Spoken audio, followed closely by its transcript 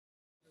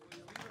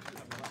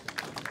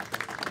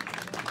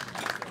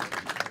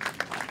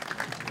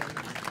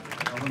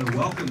want to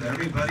welcome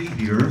everybody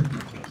here.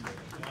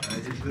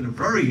 It's been a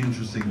very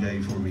interesting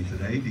day for me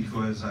today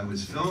because I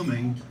was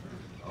filming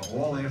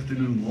all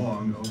afternoon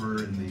long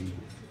over in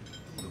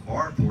the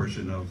bar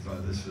portion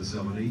of this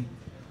facility,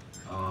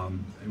 a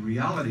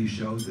reality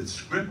show that's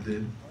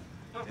scripted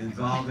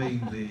involving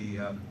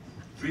the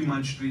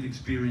Fremont Street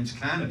Experience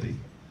Canopy.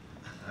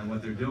 And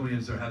what they're doing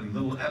is they're having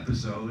little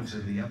episodes,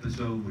 and the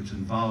episode which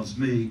involves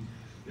me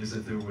is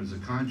that there was a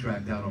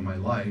contract out on my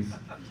life.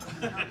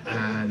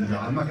 And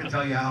I'm not going to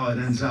tell you how it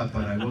ends up,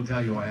 but I will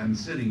tell you I am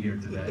sitting here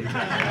today.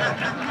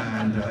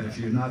 And if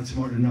you're not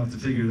smart enough to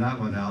figure that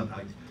one out,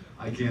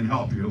 I can't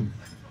help you.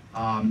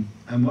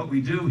 And what we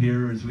do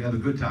here is we have a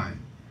good time.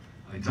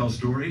 I tell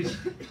stories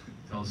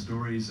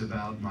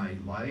about my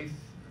life,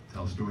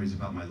 tell stories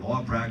about my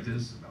law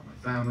practice, about my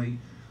family,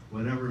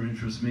 whatever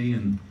interests me,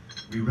 and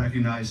we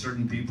recognize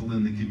certain people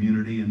in the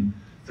community. And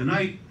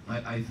tonight,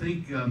 I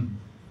think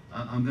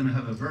I'm going to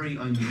have a very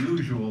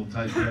unusual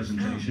type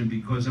presentation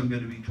because I'm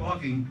going to be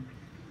talking,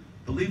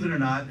 believe it or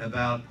not,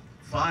 about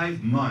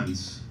 5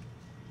 months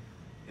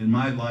in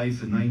my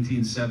life in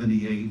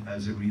 1978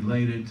 as it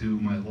related to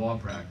my law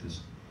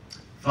practice.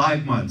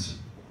 5 months.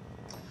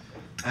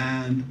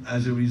 And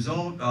as a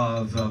result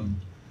of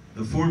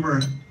the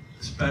former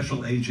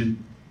special agent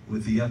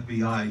with the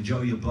FBI, Joe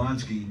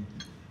Yablonsky,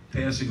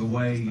 passing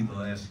away the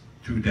last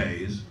 2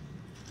 days,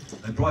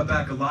 I brought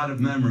back a lot of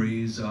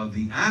memories of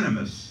the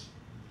animus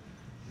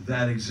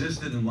that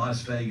existed in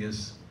Las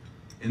Vegas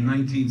in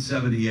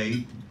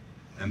 1978,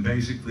 and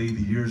basically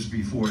the years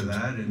before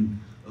that, and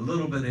a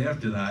little bit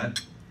after that,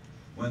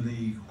 when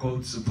the,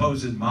 quote,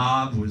 supposed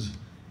mob was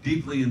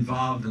deeply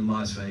involved in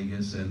Las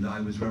Vegas, and I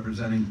was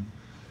representing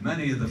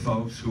many of the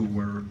folks who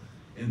were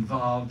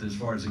involved as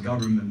far as the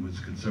government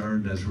was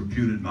concerned as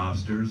reputed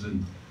mobsters.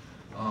 And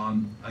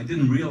I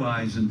didn't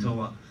realize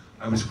until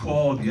I was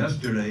called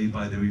yesterday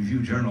by the Review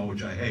Journal,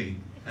 which I hate.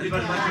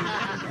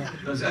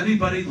 Does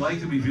anybody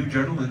like the Review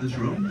Journal in this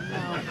room?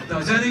 No.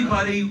 Does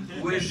anybody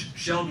wish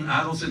Sheldon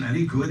Adelson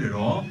any good at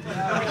all?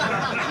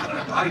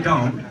 I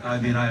don't. I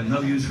mean, I have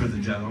no use for the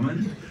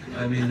gentleman.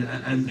 I mean,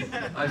 and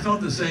I felt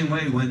the same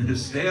way when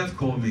his staff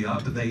called me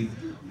up and they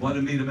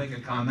wanted me to make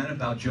a comment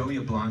about Joe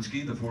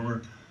Yablonsky, the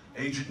former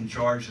agent in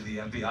charge of the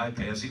FBI,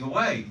 passing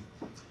away.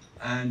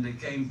 And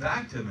it came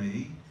back to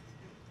me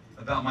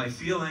about my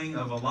feeling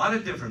of a lot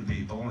of different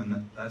people,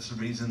 and that's the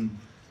reason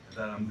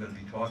that I'm going to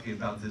be talking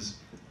about this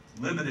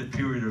limited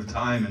period of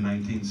time in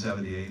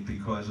 1978,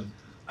 because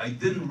I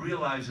didn't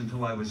realize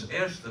until I was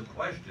asked the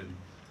question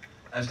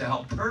as to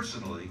how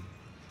personally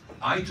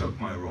I took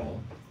my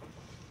role,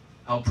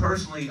 how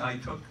personally I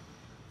took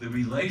the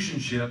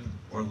relationship,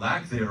 or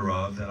lack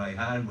thereof, that I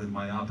had with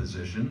my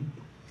opposition.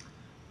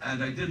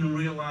 And I didn't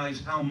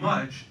realize how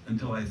much,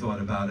 until I thought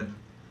about it,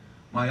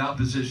 my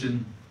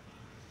opposition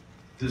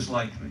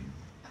disliked me.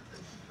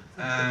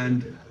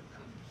 And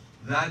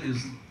that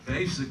is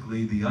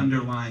basically the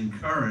underlying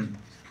current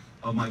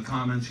of my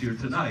comments here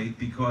tonight,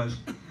 because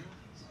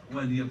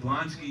when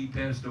Yablonsky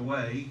passed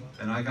away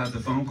and I got the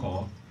phone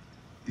call,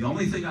 the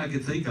only thing I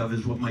could think of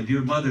is what my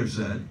dear mother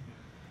said,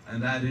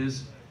 and that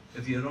is,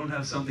 if you don't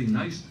have something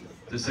nice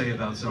to say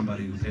about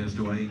somebody who passed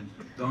away,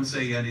 don't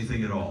say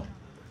anything at all.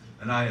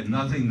 And I had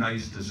nothing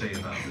nice to say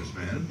about this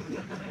man.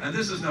 And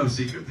this is no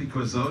secret,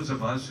 because those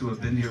of us who have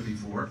been here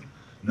before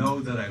know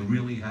that I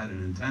really had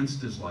an intense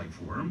dislike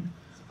for him.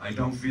 I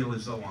don't feel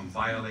as though I'm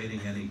violating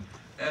any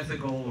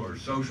ethical or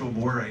social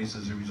mores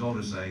as a result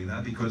of saying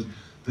that, because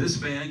this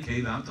man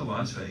came out to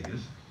Las Vegas,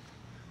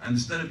 and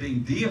instead of being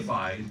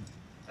deified,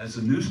 as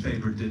the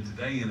newspaper did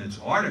today in its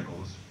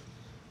articles,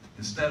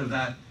 instead of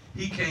that,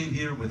 he came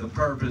here with a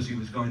purpose. He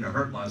was going to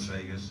hurt Las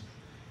Vegas.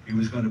 He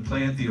was going to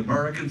plant the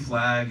American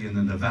flag in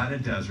the Nevada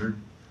desert,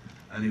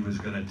 and he was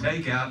going to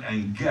take out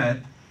and get,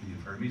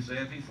 you've heard me say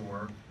it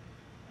before,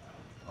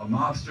 a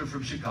mobster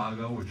from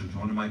Chicago, which was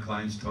one of my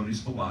clients, Tony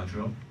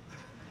Spilotro,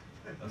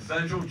 a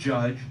federal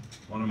judge,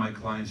 one of my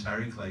clients,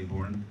 Harry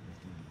Claiborne,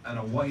 and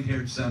a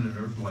white-haired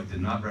senator who I did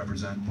not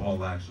represent, Paul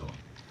Laxalt.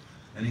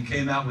 And he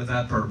came out with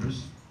that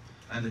purpose,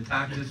 and the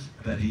tactics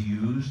that he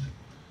used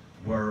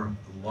were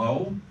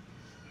low,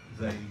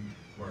 they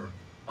were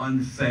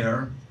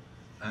unfair,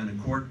 and in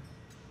court,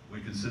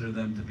 we consider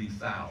them to be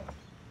foul.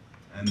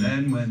 And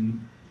then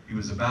when he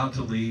was about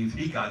to leave,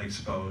 he got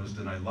exposed,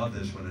 and I love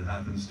this when it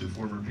happens to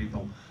former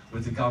people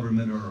with the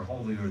government or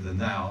holier than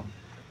thou.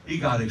 He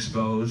got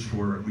exposed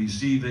for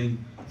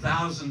receiving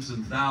thousands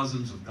and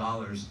thousands of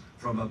dollars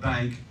from a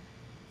bank,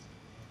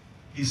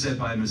 he said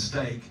by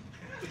mistake.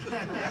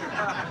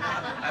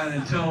 And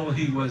until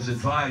he was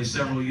advised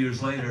several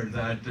years later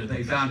that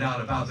they found out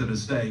about the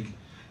mistake,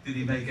 did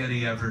he make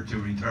any effort to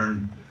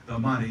return the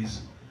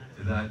monies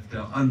that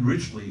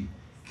unrichly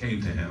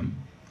came to him.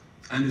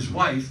 And his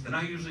wife, and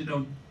I usually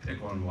don't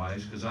pick on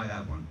wives because I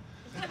have one.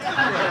 And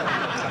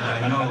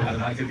I know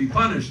that I could be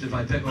punished if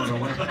I pick on a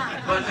wife.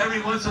 But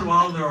every once in a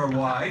while there are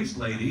wives,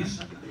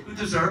 ladies, who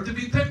deserve to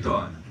be picked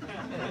on.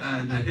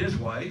 And his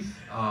wife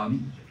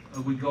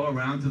would go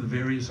around to the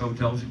various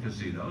hotels and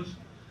casinos,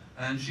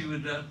 and she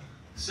would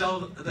sell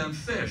them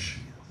fish.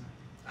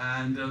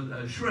 and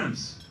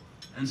shrimps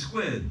and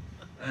squid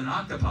and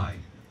octopi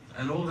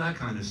and all that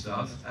kind of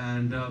stuff.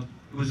 And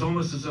it was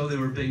almost as though they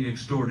were being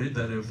extorted,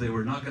 that if they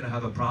were not going to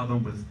have a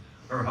problem with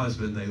her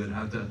husband, they would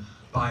have to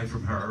buy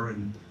from her.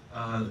 And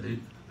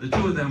the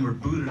two of them were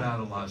booted out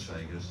of Las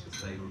Vegas.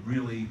 They were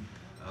really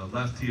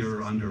left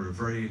here under a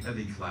very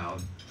heavy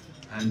cloud,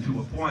 and to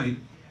a point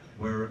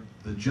where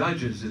the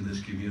judges in this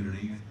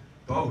community,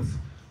 both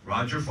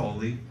Roger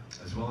Foley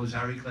as well as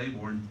Harry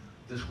Claiborne,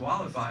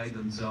 disqualified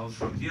themselves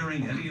from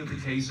hearing any of the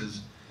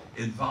cases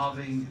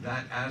involving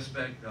that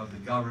aspect of the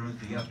government,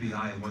 the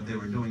FBI, and what they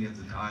were doing at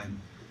the time,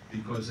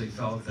 because they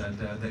felt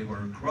that they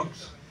were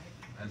crooks,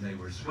 and they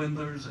were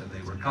swindlers, and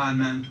they were con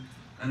men.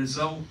 And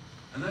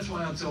that's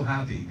why I'm so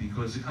happy,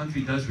 because the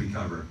country does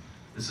recover.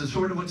 This is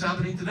sort of what's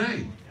happening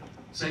today.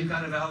 Same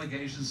kind of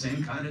allegations,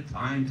 same kind of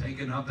time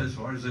taken up as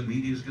far as the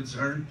media is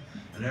concerned,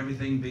 and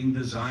everything being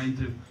designed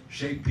to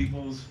shape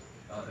people's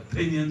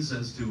opinions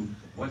as to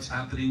what's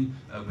happening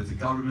with the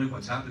government,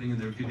 what's happening in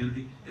their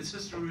community. It's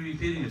history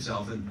repeating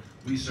itself, and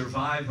we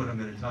survived what I'm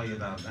going to tell you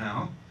about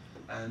now,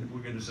 and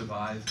we're going to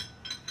survive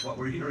what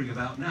we're hearing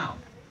about now.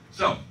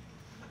 So,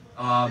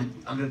 I'm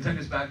going to take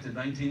us back to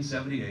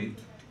 1978,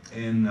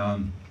 and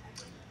I'm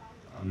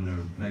going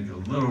to make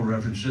a little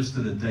reference just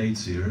to the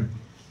dates here.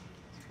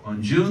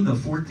 On June the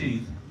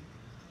 14th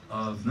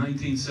of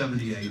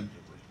 1978,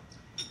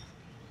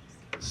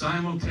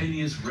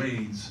 simultaneous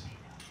raids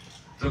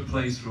took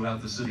place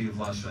throughout the city of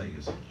Las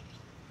Vegas.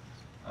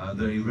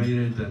 They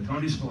raided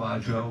Tony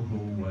Spilotro,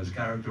 who was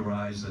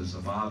characterized as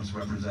the mob's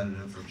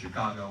representative from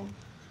Chicago,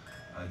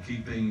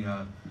 keeping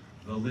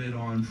the lid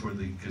on for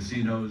the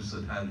casinos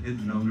that had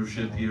hidden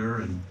ownership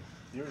here, and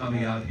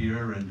coming out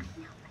here and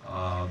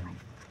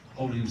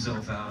holding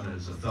himself out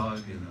as a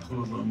thug and a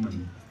hoodlum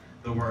and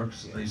the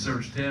works. They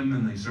searched him,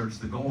 and they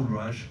searched the Gold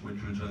Rush, which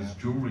was a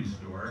jewelry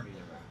store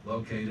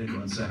located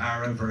on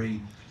Sahara, very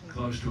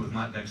close to, if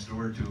not next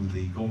door, to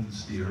the Golden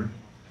Steer.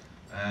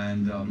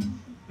 And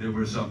there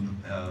were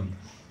some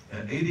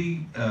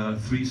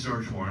 83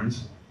 search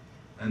warrants,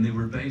 and they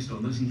were based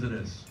on, listen to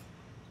this,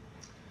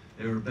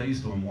 they were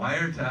based on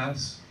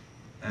wiretaps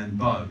and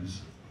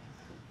bugs.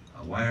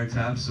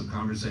 Wiretaps of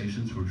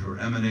conversations which were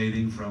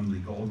emanating from the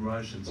Gold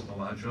Rush and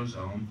Spilotro's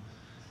home,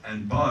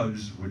 and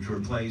bugs which were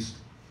placed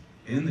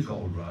in the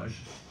Gold Rush.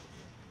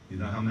 You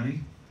know how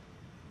many?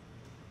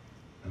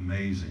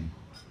 Amazing.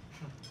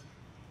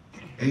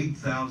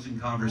 8,000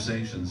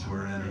 conversations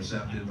were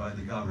intercepted by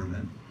the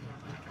government,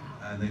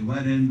 and they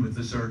went in with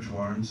the search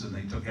warrants, and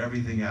they took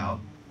everything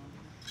out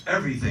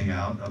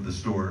of the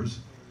stores,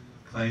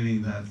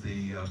 claiming that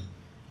the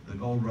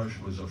Gold Rush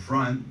was a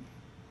front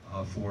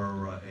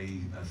for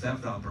a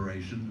theft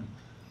operation,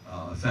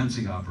 a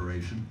fencing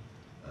operation,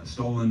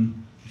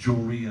 stolen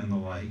jewelry and the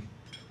like.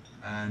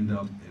 And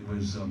it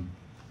was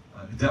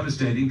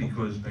devastating,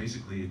 because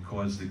basically it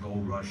caused the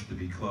Gold Rush to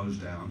be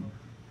closed down.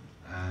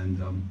 And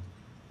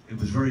it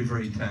was very,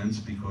 very tense,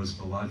 because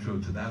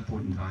Spilotro to that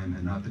point in time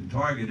had not been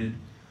targeted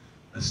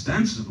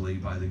ostensibly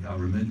by the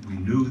government. We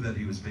knew that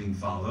he was being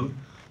followed.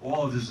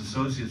 All of his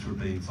associates were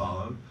being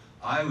followed.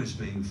 I was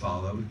being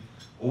followed.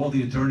 All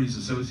the attorneys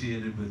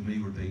associated with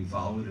me were being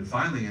followed. It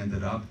finally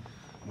ended up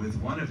with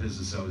one of his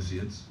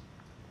associates,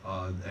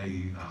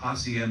 a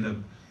Hacienda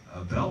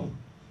Bell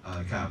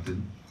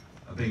captain,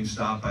 being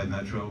stopped by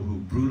Metro, who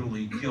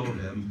brutally killed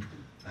him,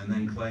 and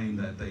then claimed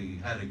that he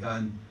had a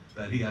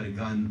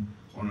gun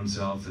on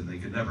himself, and they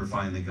could never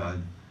find the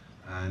gun.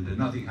 And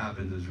nothing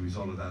happened as a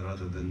result of that,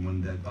 other than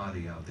one dead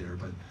body out there.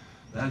 But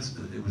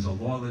it was a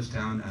lawless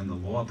town, and the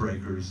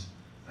lawbreakers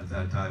at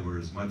that time were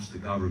as much the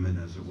government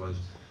as it was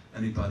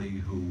anybody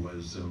who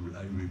was a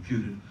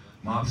reputed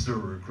mobster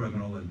or a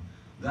criminal. And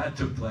that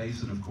took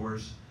place, and of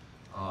course,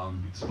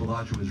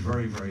 Spilotro was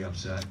very, very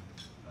upset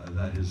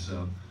that his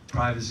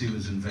privacy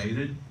was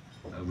invaded.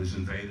 Was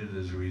invaded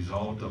as a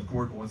result of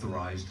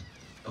court-authorized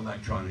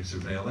electronic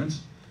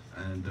surveillance.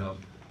 And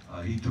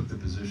he took the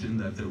position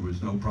that there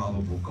was no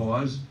probable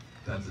cause,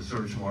 that the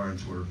search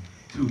warrants were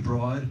too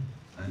broad,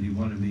 and he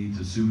wanted me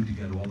to sue to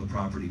get all the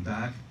property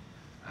back.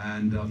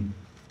 And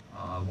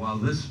while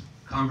this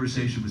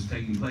conversation was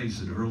taking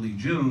place in early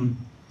June,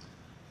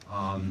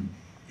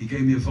 he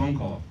gave me a phone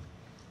call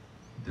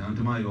down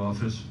to my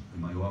office,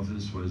 and my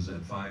office was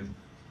at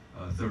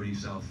 530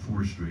 South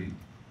 4th Street.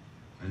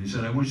 And he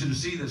said, "I want you to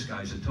see this guy."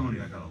 I said, "Tony,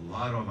 I got a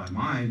lot on my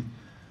mind.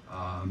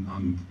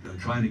 I'm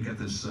trying to get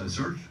this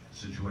search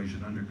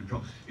situation under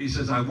control." He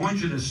says, "I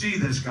want you to see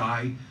this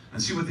guy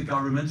and see what the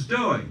government's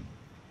doing."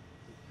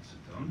 I said,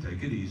 "Don't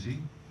take it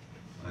easy."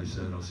 I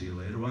said, "I'll see you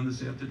later on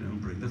this afternoon.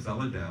 Bring the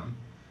fella down."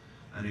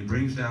 And he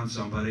brings down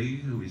somebody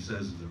who he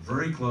says is a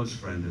very close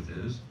friend of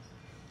his,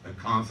 a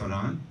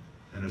confidant,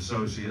 an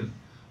associate,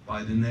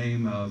 by the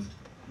name of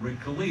Rick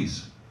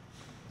Calise.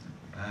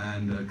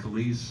 And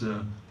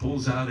Calise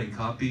pulls out a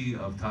copy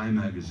of Time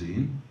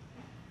magazine,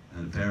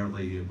 and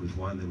apparently it was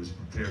one that was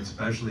prepared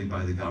specially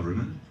by the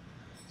government,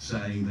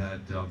 saying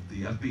that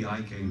the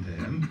FBI came to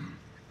him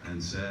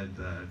and said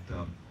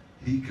that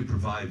he could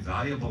provide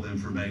valuable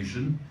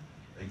information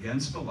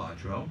against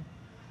Spilotro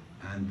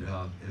And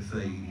if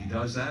he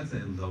does that,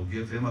 then they'll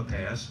give him a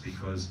pass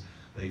because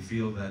they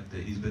feel that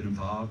he's been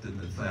involved in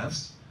the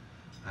thefts.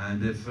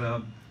 And if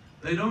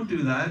they don't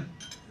do that,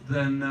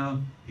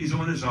 then he's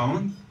on his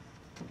own.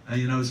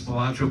 And you know,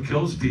 Spilotro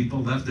kills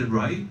people left and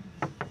right.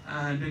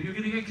 And you're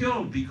going to get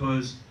killed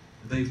because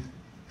they've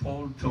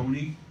told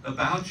Tony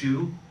about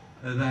you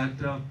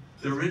that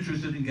they're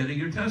interested in getting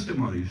your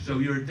testimony. So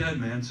you're a dead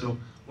man, so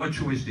what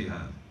choice do you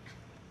have?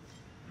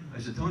 I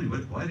said, Tony,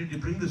 why did you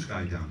bring this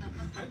guy down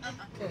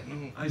to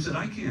me? I said,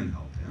 I can't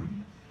help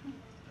him.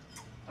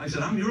 I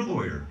said, I'm your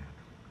lawyer.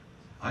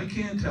 I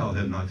can't tell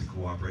him not to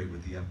cooperate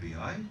with the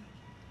FBI.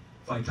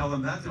 If I tell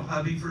him that, they'll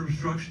have me for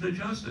obstruction of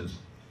justice.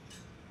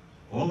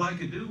 All I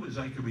could do is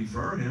I could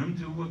refer him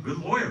to a good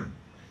lawyer.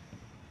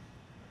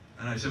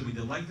 And I said, would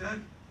you like that?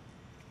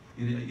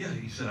 Yeah,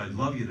 he said, I'd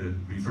love you to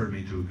refer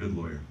me to a good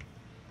lawyer.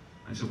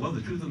 I said, well,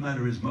 the truth of the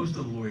matter is most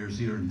of the lawyers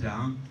here in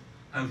town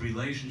have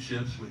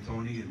relationships with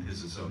Tony and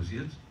his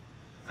associates,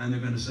 and they're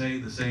going to say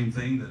the same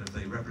thing, that if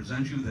they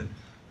represent you, that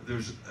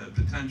there's a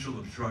potential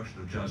obstruction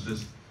of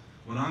justice.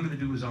 What I'm going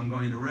to do is I'm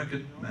going to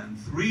recommend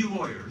 3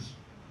 lawyers,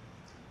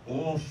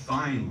 all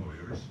fine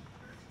lawyers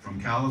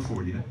from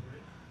California,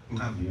 who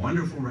have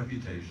wonderful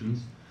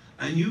reputations,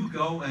 and you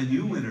go and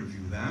you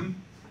interview them,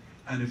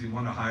 and if you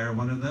want to hire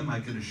one of them, I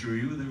can assure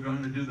you they're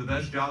going to do the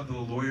best job that a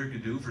lawyer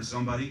could do for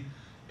somebody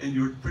in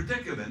your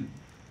predicament,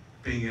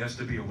 being asked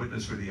to be a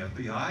witness for the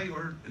FBI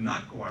or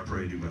not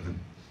cooperating with him.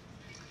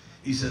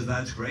 He said,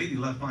 that's great. He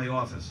left my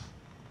office.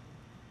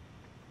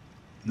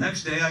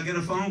 Next day, I get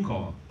a phone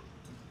call.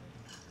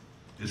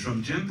 It's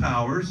from Jim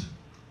Powers,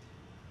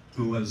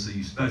 who was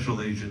the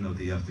special agent of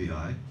the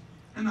FBI,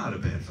 and not a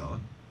bad fellow.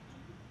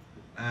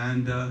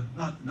 And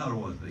not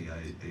all of the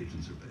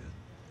agents are bad.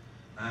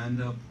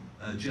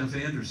 And Jeff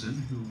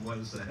Anderson, who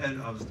was the head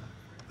of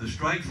the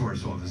Strike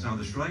Force office. Now,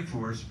 the Strike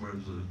Force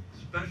was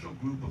a special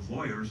group of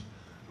lawyers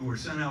who were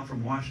sent out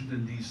from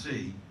Washington,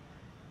 D.C.,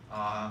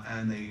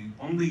 and they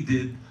only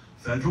did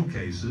federal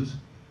cases.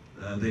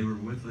 They were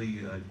with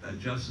the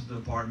Justice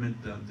Department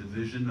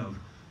Division of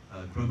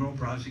Criminal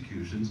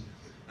Prosecutions,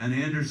 and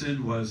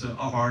Anderson was a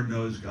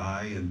hard-nosed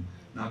guy and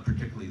not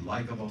particularly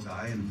likable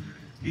guy, and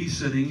he's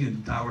sitting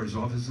in Towers'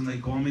 office, and they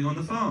call me on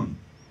the phone.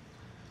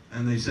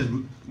 And they said,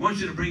 we want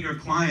you to bring your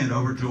client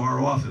over to our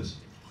office.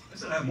 I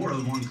said, I have more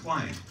than one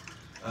client.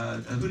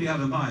 Who do you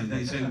have in mind?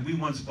 They said, we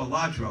want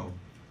Spilotro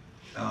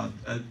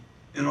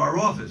in our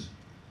office.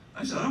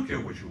 I said, I don't care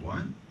what you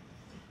want.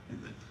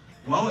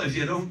 Well, if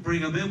you don't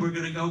bring him in, we're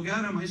going to go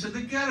get him. I said,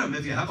 then get him.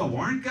 If you have a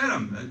warrant, get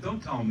him.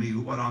 Don't tell me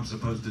what I'm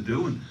supposed to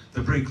do and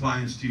to bring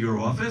clients to your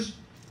office.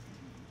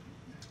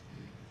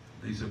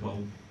 They said,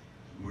 well,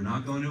 we're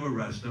not going to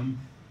arrest him.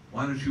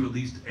 Why don't you at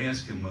least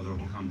ask him whether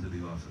he'll come to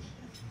the office?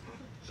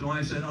 So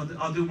I said,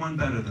 I'll do one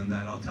better than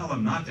that. I'll tell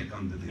him not to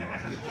come to the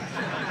office.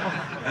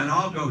 And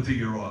I'll go to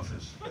your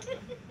office.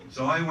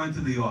 So I went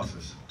to the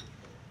office.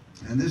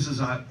 And this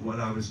is what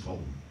I was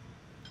told.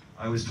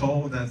 I was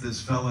told that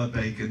this fella,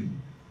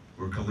 Bacon,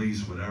 or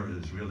Calise, whatever,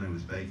 his real name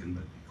was Bacon,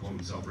 but he called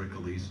himself Rick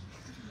Calise,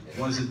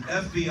 was an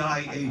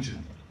FBI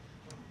agent.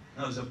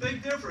 Now, there's a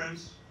big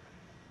difference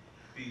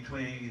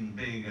between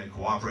being a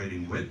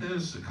cooperating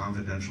witness, a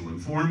confidential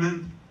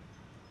informant,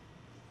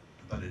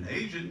 but an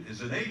agent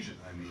is an agent.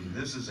 I mean,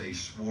 this is a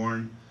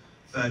sworn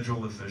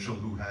federal official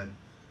who had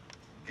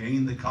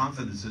gained the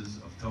confidences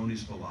of Tony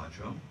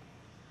Spilotro,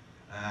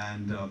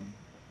 and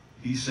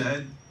he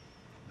said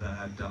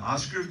that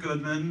Oscar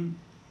Goodman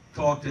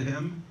talked to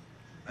him,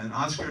 and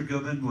Oscar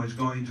Goodman was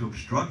going to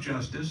obstruct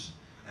justice,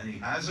 and he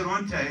has it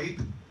on tape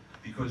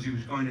because he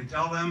was going to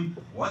tell them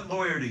what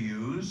lawyer to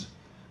use,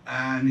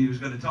 and he was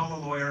going to tell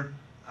the lawyer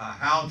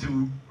how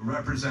to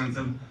represent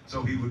them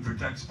so he would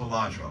protect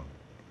Spilotro.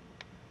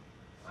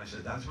 I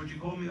said, that's what you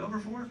called me over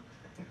for?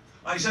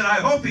 I said,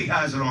 I hope he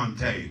has it on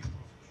tape.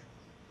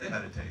 They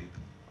had a tape.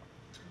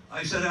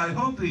 I said, I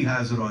hope he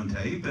has it on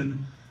tape,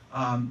 and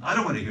I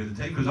don't want to hear the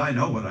tape because I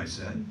know what I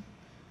said.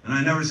 And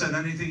I never said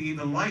anything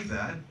even like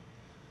that.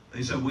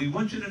 They said, we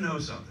want you to know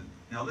something.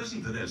 Now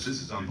listen to this.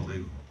 This is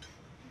unbelievable.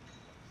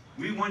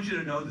 We want you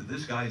to know that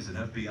this guy is an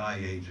FBI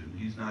agent.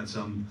 He's not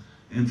some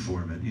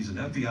informant. He's an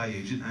FBI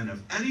agent. And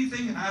if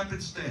anything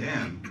happens to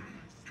him,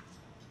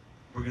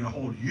 we're going to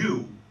hold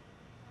you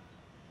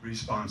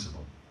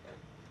responsible.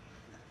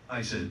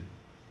 I said,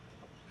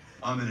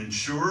 I'm an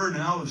insurer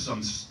now of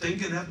some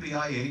stinking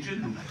FBI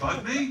agent who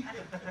bugged me?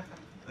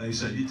 They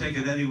said, you take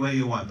it any way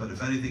you want, but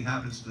if anything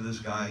happens to this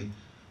guy,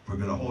 we're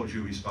going to hold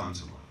you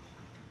responsible.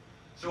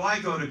 So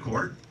I go to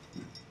court,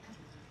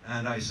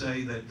 and I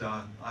say that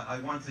I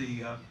want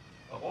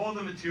all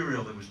the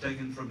material that was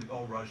taken from the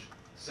gold rush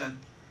sent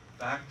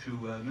back to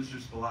Mr.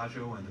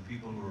 Spilotro and the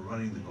people who were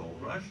running the gold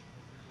rush.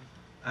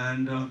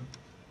 And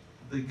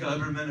the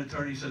government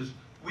attorney says,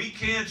 we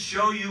can't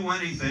show you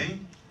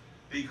anything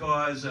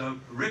because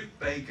Rick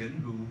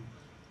Bacon, who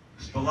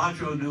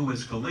Spilotro knew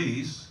as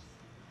Calise,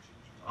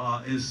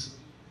 is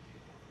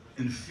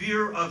in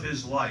fear of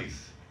his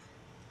life.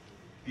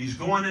 He's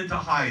gone into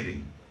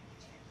hiding.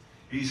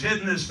 He's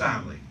hidden his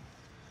family.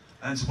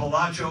 And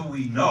Spilaccio,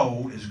 we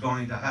know, is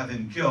going to have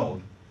him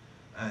killed,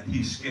 and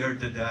he's scared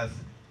to death,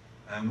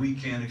 and we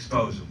can't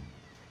expose him.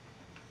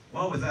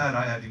 Well, with that,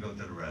 I had to go to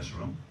the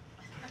restroom.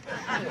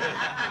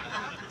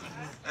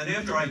 And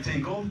after I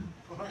tinkled,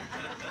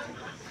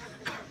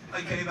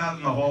 I came out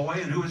in the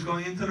hallway, and who was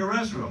going into the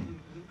restroom?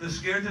 The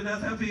scared to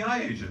death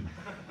FBI agent.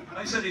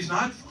 I said, he's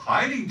not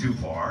hiding too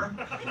far.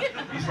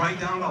 He's right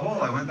down the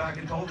hall. I went back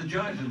and told the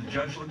judge, and the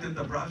judge looked at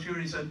the prosecutor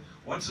and he said,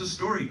 what's the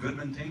story?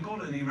 Goodman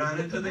tinkled and he ran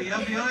into the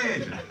FBI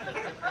agent.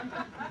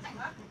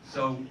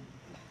 So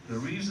the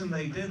reason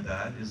they did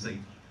that is they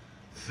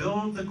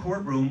filled the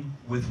courtroom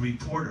with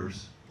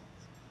reporters,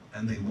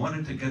 and they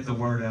wanted to get the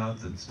word out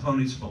that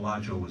Tony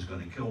Spilaccio was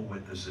going to kill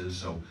witnesses,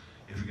 so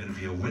if you're going to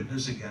be a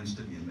witness against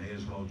him, you may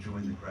as well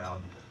join the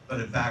crowd. But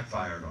it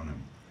backfired on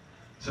him.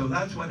 So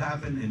that's what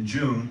happened in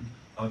June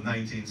of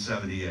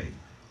 1978.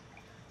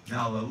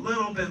 Now, a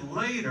little bit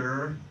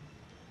later,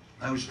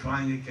 I was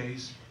trying a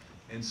case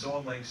in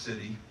Salt Lake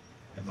City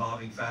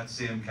involving Fat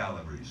Sam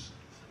Calabrese.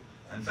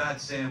 And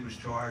Fat Sam was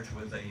charged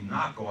with a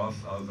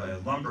knockoff of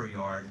a lumber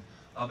yard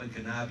up in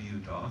Kanab,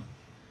 Utah.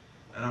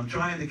 And I'm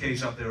trying the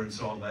case up there in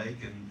Salt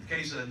Lake, and the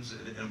case ends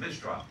in a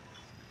mistrial.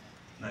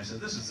 And I said,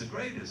 this is the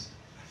greatest,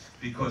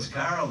 because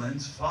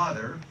Carolyn's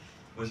father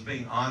was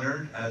being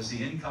honored as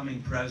the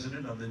incoming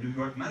president of the New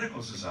York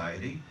Medical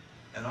Society,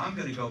 and I'm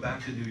going to go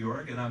back to New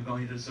York, and I'm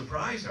going to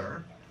surprise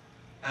her,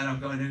 and I'm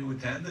going to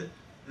attend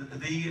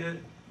the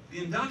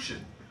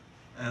induction.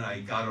 And I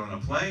got on a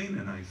plane,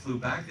 and I flew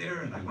back there,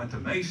 and I went to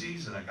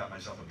Macy's, and I got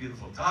myself a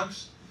beautiful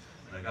tux,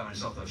 and I got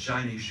myself those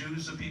shiny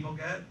shoes that people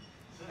get,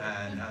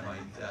 and had my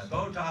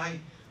bow tie,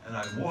 and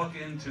I walk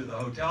into the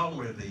hotel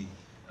where the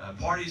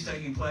party's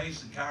taking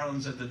place, and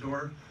Carolyn's at the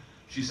door.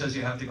 She says,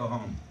 you have to go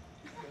home.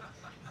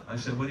 I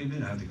said, what do you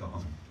mean I have to go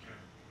home?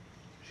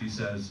 She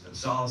says,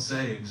 Saul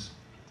Saig's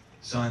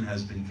son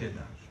has been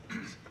kidnapped,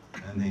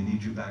 and they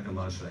need you back in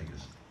Las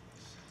Vegas.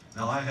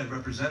 Now, I had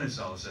represented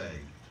Saul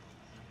Saig.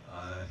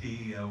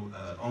 He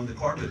owned the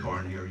Carpet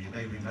Barn here. You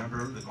may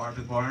remember the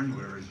Carpet Barn,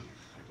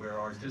 where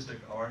Artistic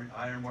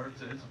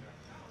Ironworks is.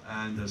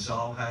 And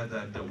Saul had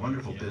that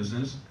wonderful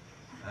business,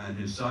 and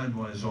his son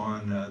was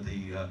on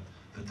the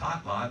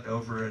tot lot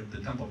over at the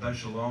Temple Ben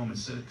Shalom at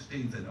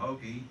 16th and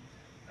Okie.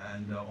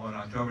 And on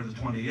October the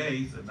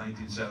 28th of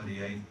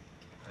 1978,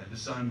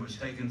 his son was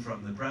taken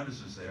from the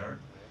premises there,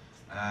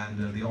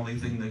 and the only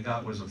thing they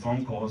got was a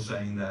phone call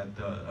saying that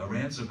a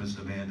ransom was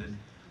demanded,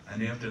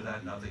 and after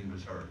that, nothing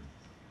was heard.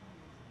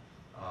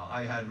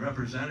 I had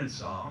represented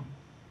Saul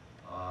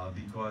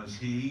because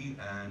he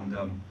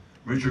and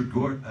Richard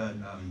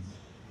Gordon,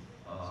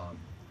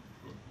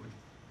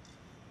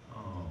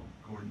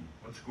 Gordon,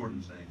 what's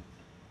Gordon's name?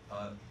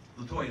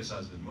 LaToya's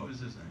husband, what was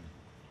his name?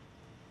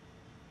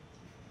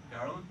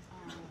 Carolyn?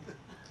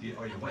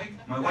 Are you awake?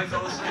 My wife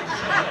fell asleep. You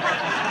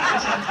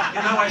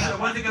know, I said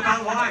one thing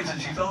about wives,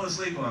 and she fell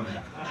asleep on me.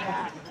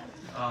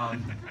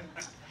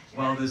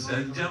 Well, this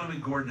gentleman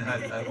Gordon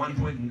had at one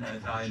point in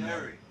time.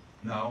 Jerry.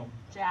 No.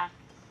 Jack.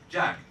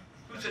 Jack.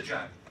 Who said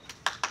Jack?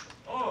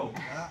 Oh,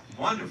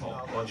 wonderful.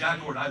 Well, Jack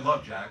Gordon, I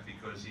love Jack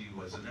because he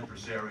was an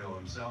impresario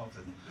himself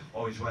and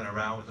always went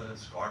around with a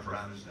scarf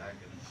around his neck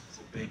and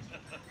a big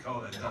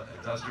coat,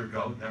 a duster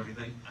coat and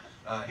everything.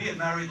 He had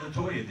married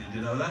LaToya, did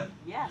you know that?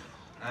 Yes.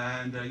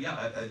 And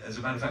yeah, as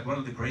a matter of fact, one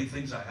of the great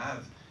things I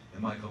have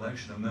in my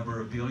collection of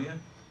memorabilia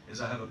is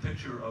I have a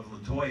picture of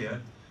LaToya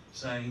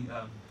saying,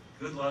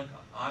 good luck,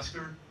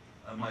 Oscar,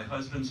 my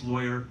husband's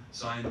lawyer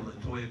signed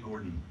LaToya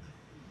Gordon.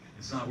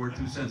 It's not worth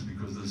 2 cents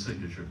because of the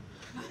signature.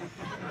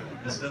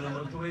 Instead of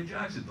LaToya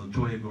Jackson,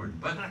 LaToya Gordon.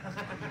 But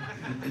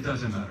it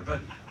doesn't matter.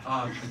 But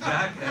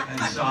Jack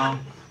and Saul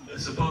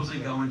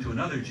supposedly go into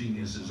another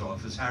genius's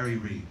office, Harry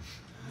Reid.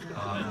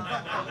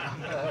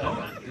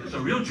 He's a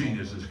real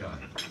genius, this guy.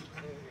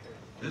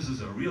 This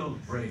is a real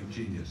brave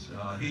genius.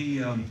 But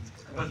you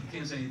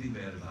can't say anything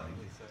bad about him.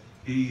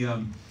 He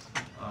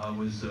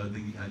was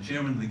the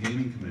chairman of the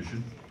Gaming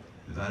Commission,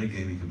 Nevada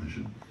Gaming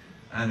Commission,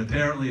 and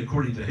apparently,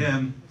 according to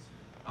him,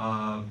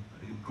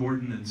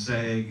 Gordon and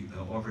Saig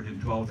offered him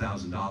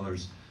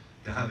 $12,000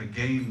 to have a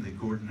game that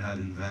Gordon had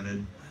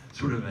invented,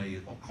 sort of a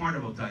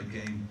carnival-type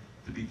game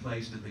to be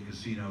placed at the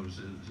casinos,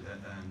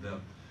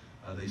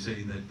 and they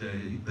say that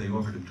they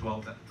offered him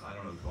I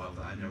don't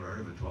know, I never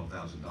heard of a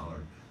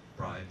 $12,000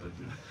 bribe, but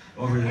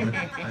offered him,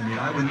 I mean,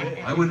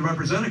 I wouldn't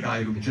represent a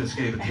guy who just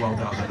gave a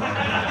 $12,000 bribe.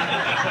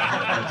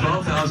 A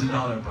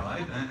 $12,000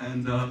 bribe,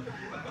 and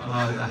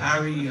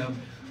Harry,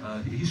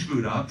 he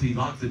screwed up. He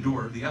locked the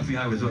door. The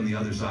FBI was on the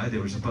other side. They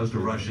were supposed to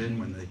rush in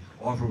when the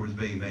offer was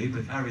being made,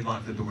 but Harry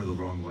locked the door the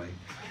wrong way.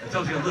 It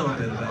tells you a little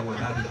bit about what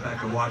happened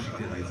back in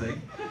Washington, I think.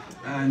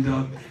 And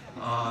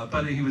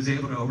but he was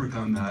able to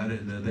overcome that,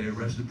 and they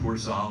arrested poor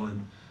Saul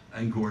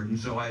and Gordon.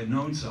 So I had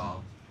known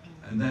Saul,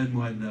 and then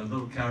when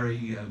little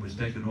Carrie was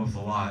taken off the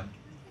lot,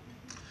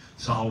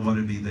 Saul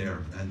wanted me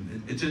there.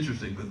 And it's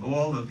interesting with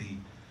all of the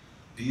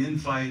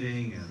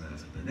infighting and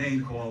the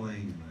name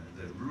calling.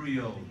 The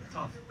real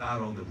tough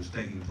battle that was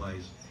taking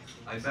place,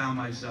 I found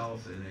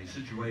myself in a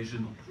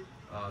situation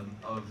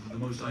of the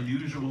most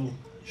unusual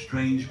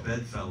strange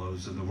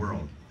bedfellows in the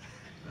world.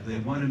 They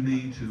wanted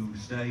me to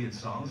stay at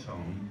Sal's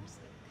home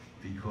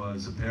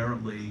because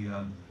apparently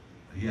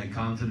he had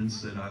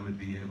confidence that I would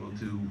be able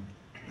to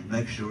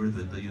make sure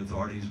that the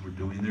authorities were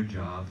doing their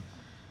job.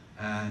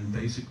 And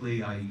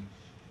basically I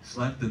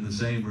slept in the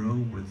same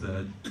room with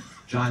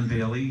John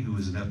Bailey, who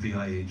was an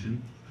FBI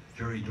agent,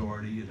 Jerry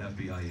Doherty, an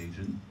FBI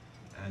agent,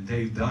 and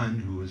Dave Dunn,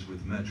 who was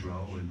with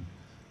Metro. And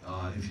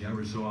if you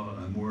ever saw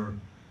a more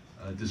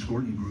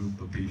discordant group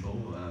of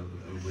people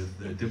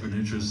with different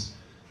interests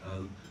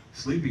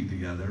sleeping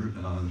together,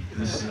 it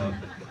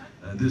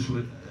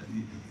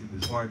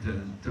was hard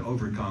to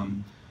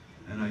overcome.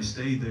 And I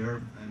stayed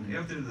there, and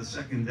after the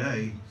second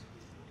day,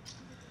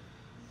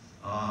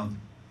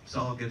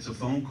 Sal gets a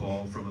phone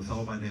call from a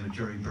fellow by the name of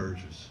Jerry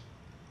Burgess.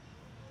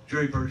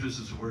 Jerry Burgess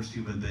is the worst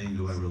human being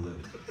who ever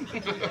lived.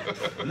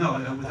 No,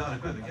 without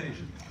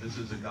equivocation. This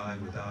is a guy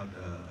without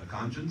a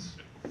conscience.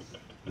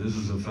 This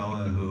is a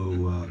fellow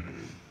who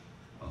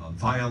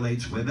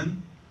violates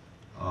women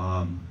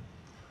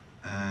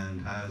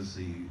and has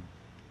the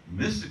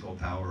mystical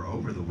power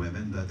over the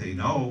women that they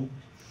know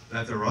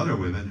that there are other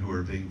women who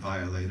are being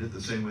violated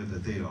the same way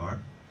that they are.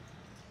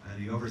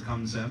 And he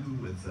overcomes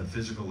them with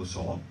physical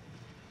assault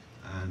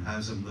and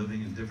has them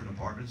living in different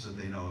apartments that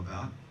they know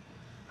about.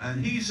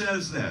 And he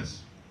says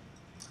this.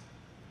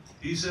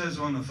 He says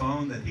on the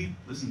phone that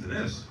listen to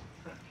this,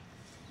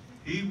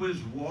 he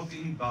was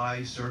walking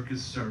by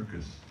Circus,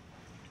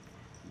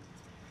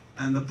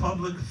 and the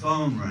public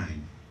phone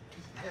rang.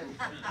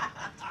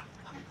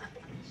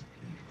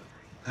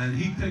 And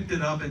he picked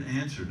it up and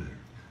answered it.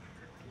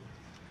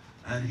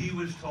 And he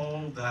was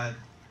told that,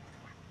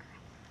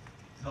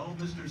 tell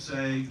Mr.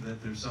 Saig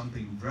that there's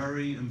something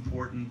very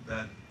important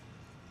that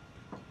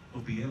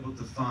we'll be able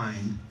to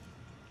find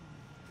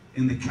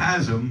in the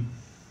chasm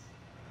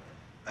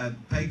at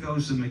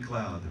Pecos and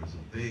McLeod. There's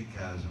a big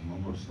chasm,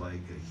 almost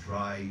like a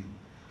dry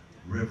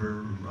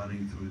river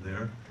running through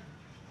there.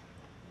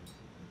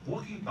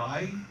 Walking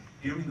by,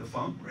 hearing the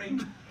phone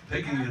ring,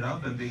 picking it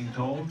up and being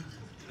told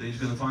that he's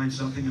going to find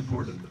something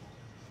important.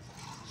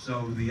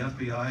 So the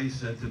FBI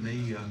said to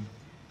me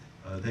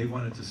they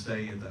wanted to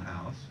stay at the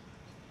house.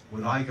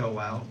 Would I go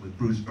out with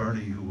Bruce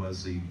Burney, who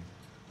was the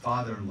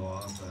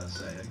father-in-law of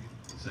Saig,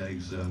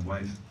 Saig's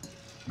wife,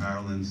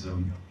 Marilyn's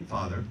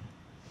father,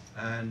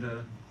 and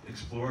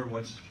explore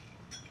what's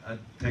at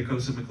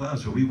Pecos and McLeod.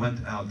 So we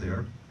went out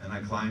there, and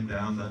I climbed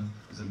down I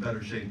was in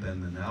better shape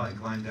then than now, I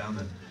climbed down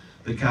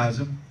the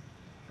chasm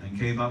and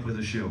came up with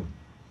a shoe.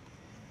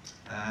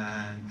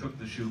 And took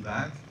the shoe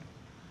back,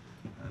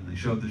 and they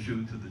showed the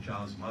shoe to the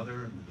child's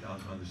mother, and the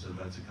child's mother said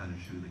that's the kind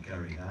of shoe that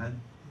Carrie had.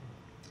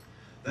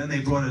 Then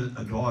they brought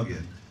a dog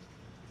in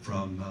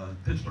from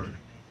Pittsburgh,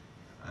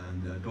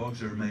 and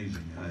dogs are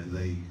amazing.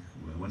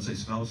 Once they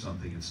smell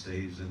something, it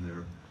stays in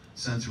their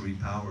sensory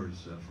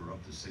powers for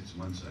up to 6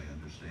 months, I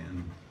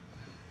understand.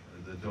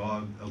 The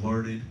dog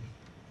alerted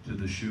to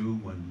the shoe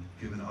when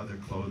given other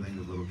clothing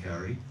of little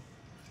Carrie,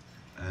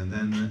 and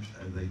then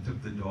they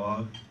took the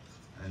dog,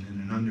 and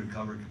in an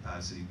undercover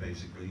capacity,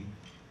 basically,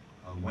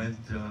 went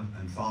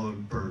and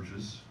followed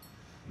Burgess.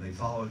 And they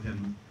followed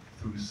him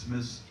through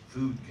Smith's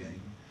Food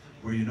King,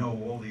 where you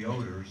know all the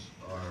odors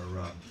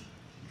are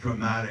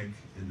dramatic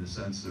in the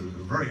sense they're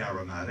very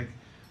aromatic.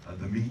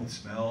 The meat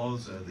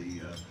smells,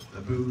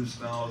 the booze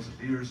smells,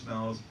 the beer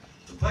smells,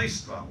 the place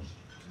smells.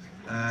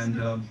 And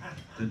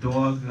the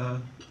dog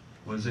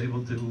was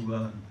able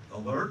to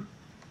alert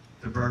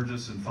to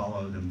Burgess and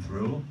followed him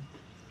through.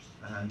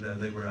 And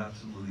they were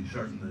absolutely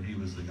certain that he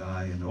was the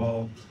guy, and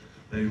all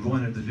they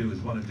wanted to do is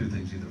one of two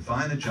things: either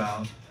find the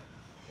child,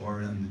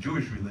 or in the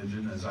Jewish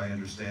religion, as I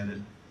understand it,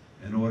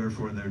 in order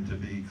for there to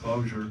be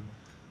closure,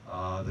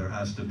 there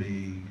has to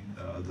be,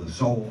 the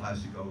soul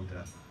has to go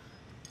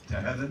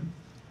to heaven,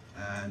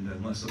 and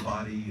unless the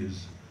body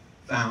is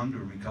found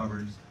or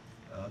recovered,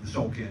 the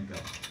soul can't go.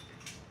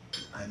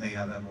 I may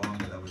have that wrong,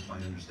 but that was my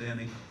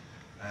understanding.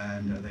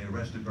 And they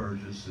arrested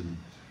Burgess, and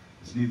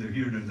it's neither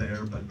here nor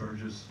there, but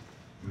Burgess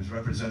was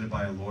represented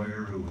by a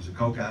lawyer who was a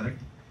coke addict,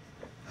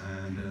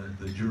 and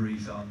the jury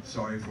felt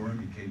sorry for him.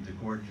 He came to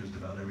court just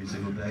about every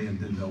single day and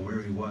didn't know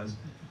where he was,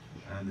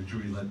 and the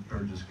jury let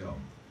Burgess go.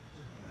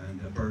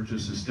 And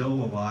Burgess is still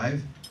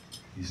alive.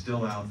 He's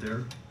still out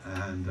there,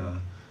 and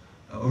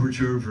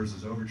overture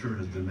versus overture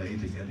has been made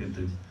to get him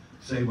to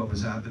say what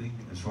was happening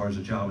as far as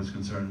the child was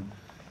concerned,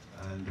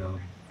 and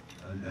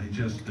he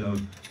just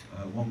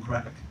won't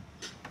crack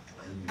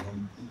and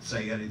won't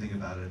say anything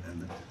about it,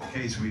 and the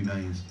case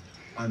remains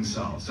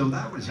unsolved. So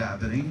that was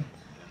happening,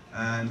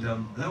 and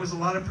that was a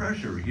lot of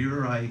pressure.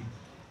 Here I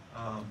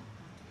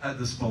had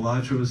the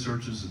Spilaccio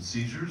searches and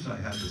seizures, I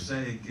had the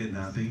Saig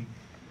kidnapping,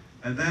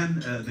 and then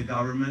the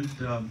government,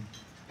 the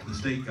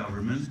state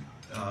government,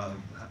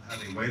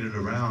 having waited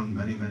around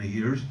many, many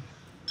years,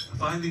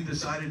 finally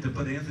decided to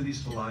put Anthony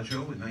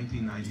Spilaccio in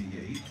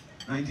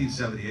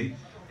 1978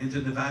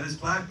 into Nevada's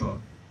Black Book.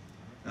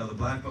 Now the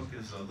Black Book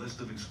is a list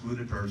of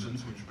excluded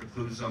persons which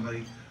precludes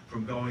somebody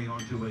from going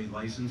onto a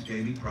licensed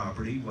gaming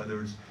property,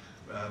 whether it's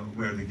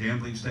where the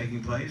gambling's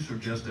taking place, or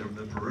just the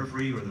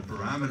periphery or the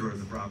parameter of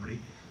the property,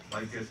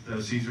 like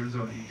at Caesars,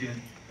 or you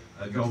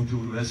can't go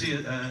to see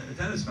a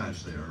tennis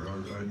match there,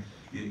 or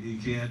you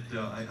can't.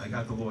 I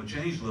got the law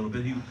changed a little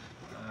bit.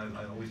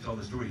 I always tell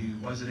the story. He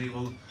wasn't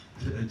able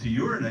to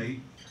urinate.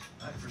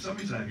 For some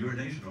reason, I have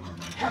urination on my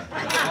cat.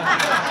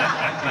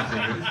 I can't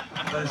figure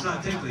it, but it's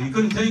not tinkling. He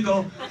couldn't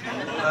tinkle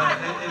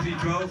if he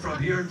drove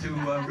from here to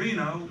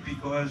Reno,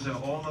 because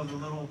all of the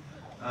little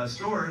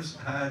stores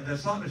had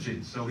slot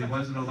machines, so he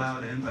wasn't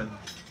allowed in, but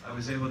I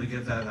was able to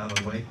get that out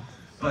of the way.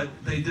 But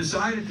they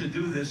decided to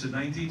do this in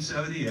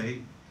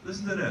 1978.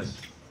 Listen to this.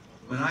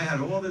 When I had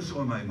all this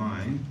on my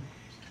mind,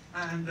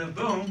 and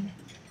boom,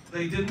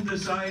 they didn't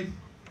decide,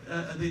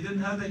 they didn't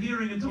have the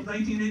hearing until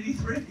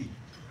 1983.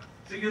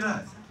 Figure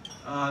that.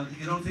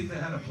 You don't think they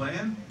had a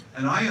plan?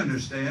 And I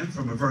understand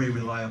from a very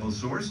reliable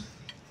source,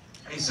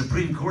 a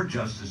Supreme Court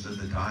justice at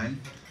the time,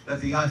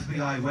 that the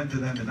FBI went to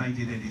them in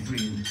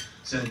 1983 and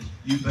said,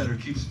 you better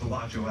keep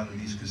Spilaccio out of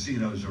these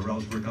casinos or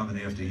else we're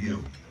coming after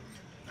you.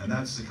 And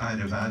that's the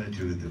kind of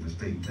attitude that was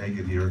being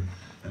taken here,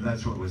 and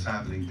that's what was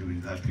happening during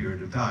that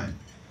period of time.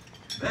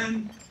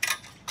 Then,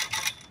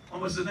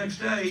 almost the next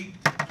day,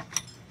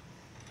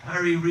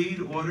 Harry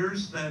Reid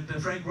orders that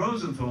Frank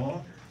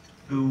Rosenthal,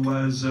 who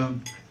was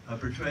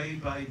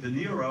portrayed by De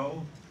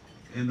Niro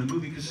in the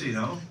movie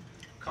Casino,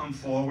 come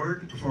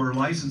forward for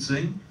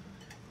licensing,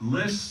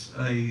 lists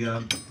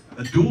a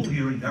dual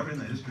hearing, never in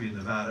the history of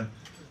Nevada,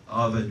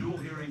 of a dual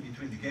hearing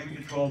between the Gaming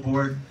Control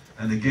Board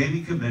and the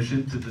Gaming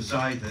Commission to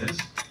decide this,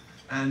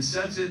 and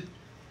sets it,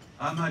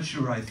 I'm not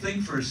sure, I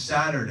think for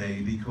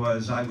Saturday,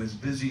 because I was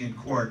busy in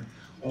court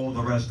all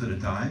the rest of the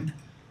time,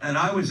 and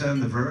I was on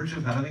the verge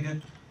of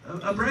having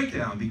a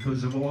breakdown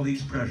because of all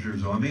these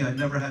pressures on me. I'd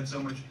never had so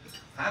much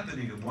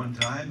happening at one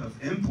time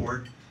of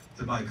import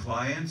to my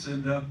clients,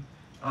 and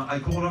I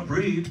called up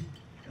Reid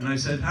and I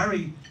said,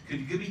 Harry, could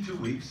you give me 2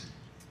 weeks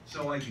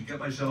so I could get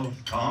myself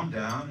calmed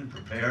down and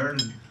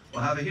prepared, and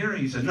we'll have a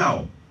hearing? He said,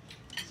 no.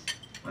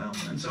 Well,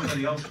 then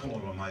somebody else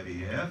called on my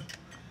behalf,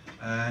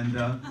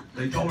 and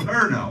they told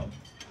her no,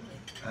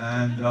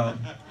 and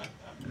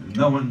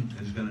no one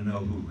is going to know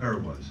who her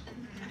was.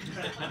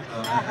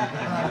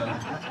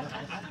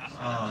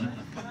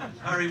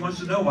 Harry wants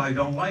to know why I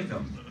don't like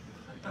him.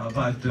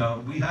 But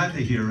we had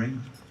the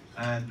hearing,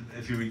 and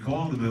if you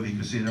recall the movie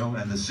Casino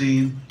and the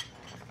scene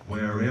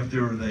where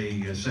after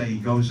they say he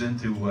goes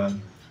into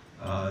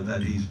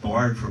that he's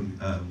barred from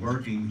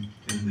working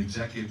in an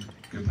executive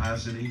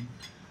capacity,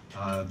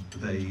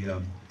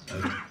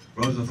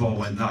 Rosenthal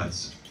went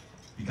nuts.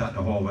 He got in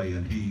the hallway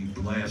and he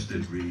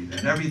blasted Reid,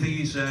 and everything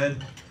he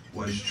said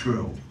was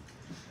true.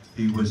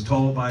 He was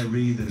told by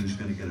Reid that he was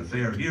going to get a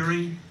fair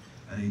hearing,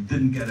 and he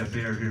didn't get a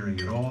fair hearing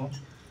at all,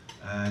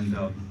 and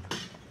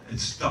it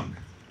stunk.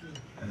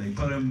 And they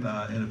put him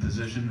in a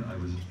position. I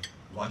was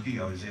lucky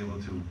I was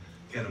able to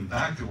get him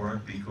back to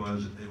work,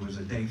 because it was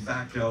a de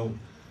facto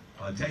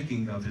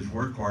taking of his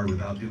work card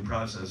without due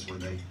process when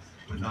they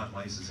would not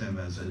license him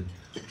as a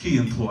key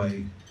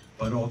employee.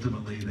 But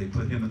ultimately they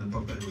put him in the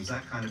book. But it was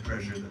that kind of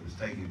pressure that was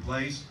taking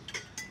place.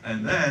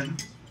 And then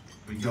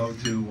we go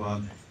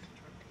to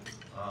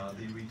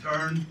the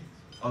return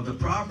of the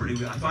property.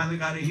 I finally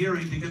got a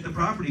hearing to get the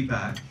property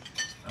back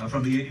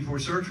from the 84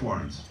 search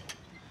warrants.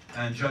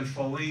 And Judge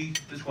Foley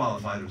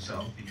disqualified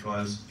himself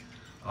because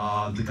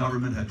the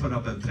government had put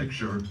up a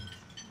picture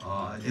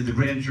in the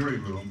grand jury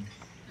room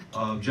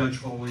of Judge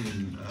Foley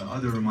and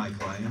other of my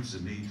clients,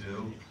 and me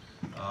too,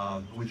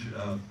 which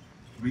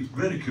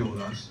ridiculed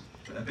us.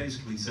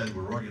 Basically said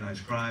we're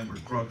organized crime, we're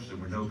crooks,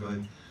 and we're no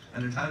good.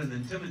 And it had an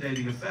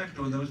intimidating effect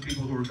on those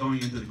people who were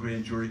going into the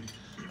grand jury.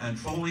 And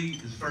Foley,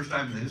 is the first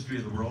time in the history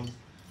of the world,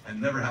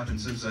 and never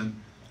happened since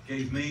then,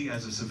 gave me,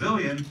 as a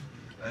civilian,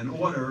 an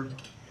order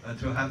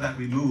to have that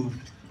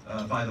removed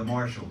by the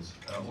marshals.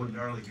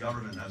 Ordinarily,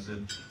 government has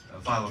to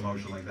file a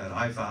motion like that.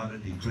 I filed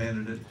it, he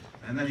granted it,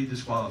 and then he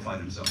disqualified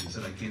himself. He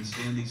said, I can't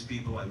stand these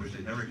people, I wish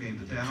they never came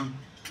to town.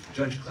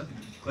 Judge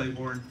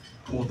Claiborne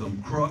called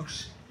them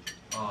crooks,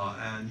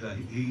 and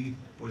he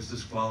was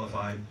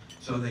disqualified.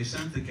 So they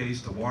sent the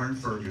case to Warren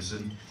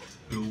Ferguson,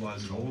 who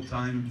was an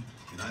old-time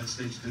United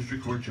States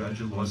District Court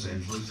judge in Los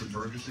Angeles, and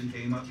Ferguson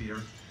came up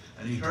here,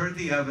 and he heard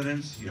the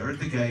evidence, he heard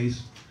the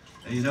case,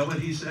 and you know what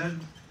he said?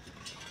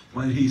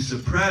 When he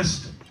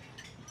suppressed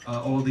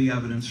all the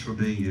evidence from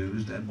being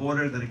used and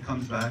ordered that it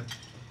comes back,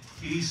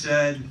 he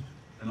said,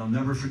 and I'll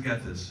never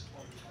forget this,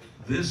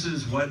 this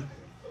is what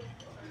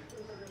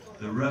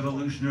the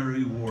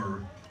Revolutionary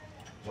War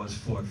was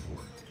fought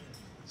for.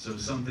 So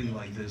something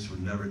like this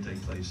would never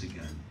take place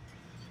again.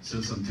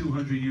 So some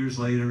 200 years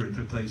later, it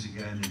took place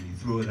again, and he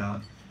threw it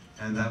out,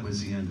 and that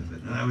was the end of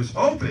it. And I was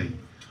hoping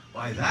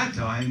by that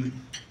time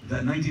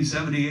that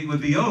 1978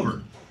 would be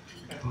over.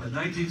 But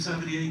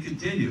 1978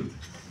 continued.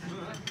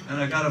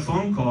 And I got a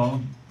phone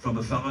call from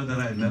a fellow that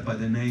I had met by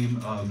the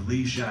name of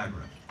Lee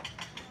Chagra.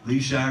 Lee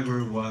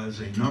Chagra was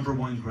a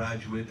 #1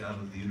 graduate out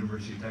of the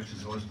University of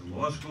Texas Austin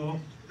Law School.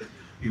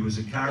 He was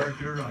a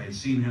character. I had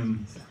seen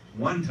him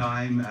one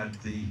time at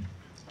the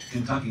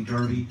Kentucky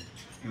Derby,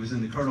 He was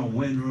in the Colonel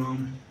Wynn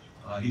room.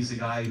 He's the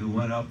guy who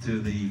went up to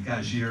the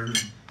cashier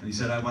and he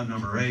said, "I want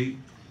number 8."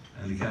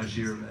 And the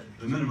cashier,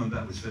 the minimum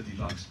bet was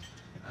 $50.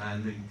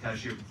 And the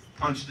cashier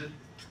punched it,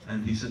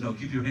 and he said, "No,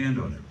 keep your hand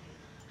on it."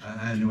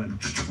 And it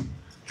went,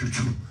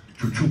 choo-choo,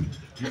 choo-choo.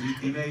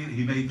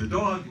 He made the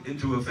dog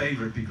into a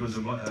favorite because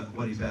of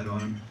what he bet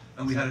on him.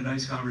 And we had a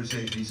nice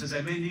conversation. He says,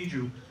 "I may need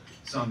you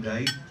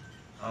someday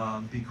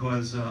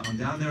because I'm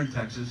down there in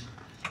Texas,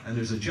 and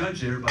there's a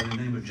judge there by the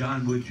name of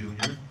John Wood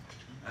Jr.,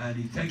 and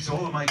he takes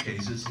all of my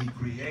cases. He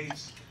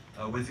creates,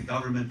 with the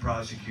government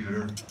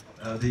prosecutor,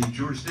 the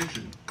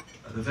jurisdiction,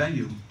 the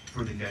venue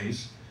for the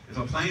case. If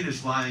a plane is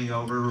flying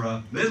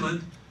over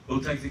Midland,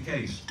 we'll take the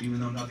case, even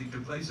though nothing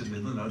took place in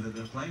Midland other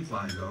than a plane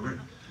flying over it.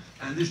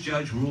 And this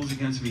judge rules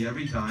against me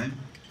every time.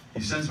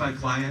 He sends my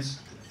clients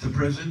to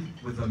prison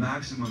with a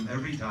maximum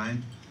every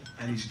time,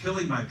 and he's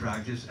killing my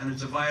practice, and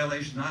it's a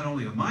violation not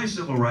only of my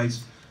civil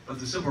rights, but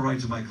the civil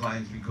rights of my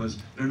clients, because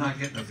they're not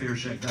getting a fair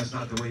shake. That's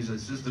not the way the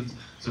system's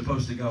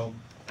supposed to go.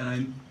 And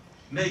I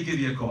may give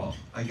you a call.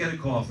 I get a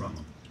call from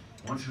him.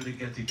 I want you to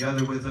get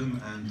together with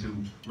him and to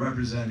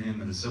represent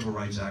him in a civil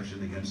rights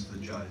action against the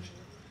judge.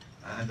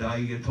 And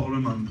I told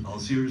him I'll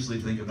seriously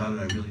think about it.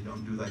 I really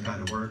don't do that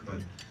kind of work,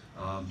 but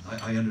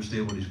I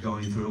understand what he's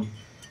going through.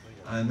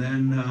 And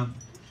then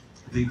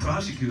the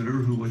prosecutor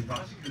who was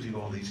prosecuting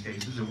all these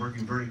cases and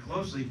working very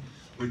closely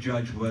with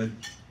Judge Wood,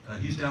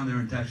 he's down there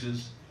in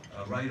Texas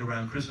right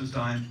around Christmas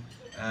time,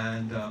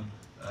 and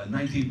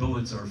 19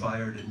 bullets are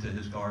fired into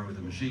his car with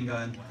a machine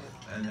gun,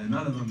 and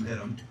none of them hit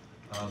him,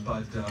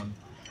 but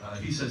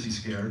he says he's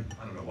scared.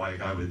 I don't know why a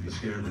guy would be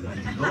scared of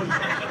 19 bullets.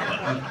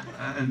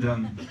 And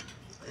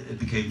it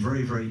became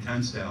very, very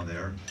tense down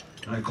there.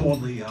 And I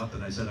called Lee up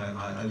and I said,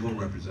 I will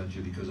represent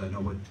you because I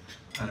know what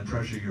kind of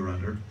pressure you're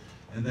under.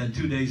 And then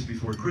 2 days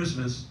before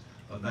Christmas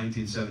of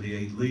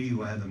 1978, Lee,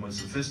 who had the most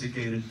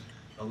sophisticated,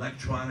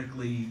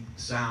 electronically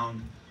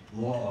sound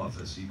law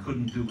office, he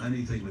couldn't do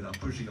anything without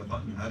pushing a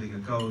button, having a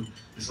code.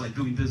 It's like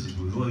doing business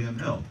with William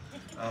Hill.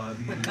 And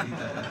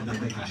then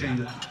they can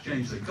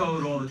change the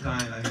code all the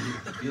time. I mean,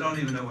 you don't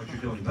even know what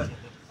you're doing. But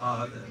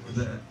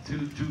the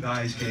two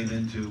guys came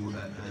into,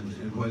 and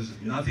it was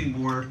nothing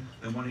more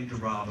than wanting to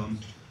rob him.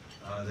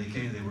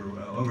 They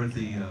were over at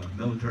the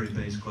military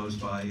base close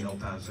by El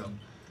Paso,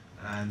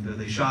 and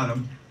they shot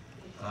him,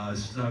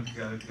 stuck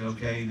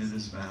cocaine in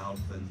his mouth,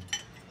 and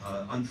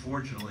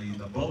unfortunately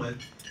the bullet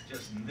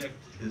just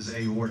nicked his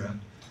aorta,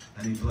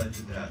 and he bled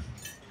to death.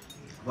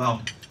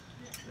 Well,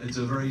 it's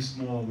a very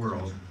small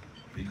world,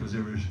 because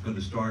they were going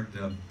to start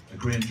a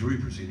grand jury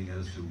proceeding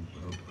as to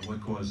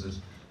what caused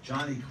this.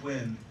 Johnny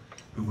Quinn,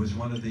 who was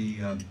one of the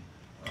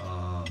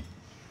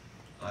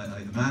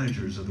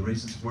managers of the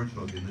Race and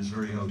Sportsbook in this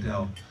very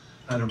hotel,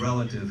 had a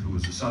relative who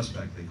was a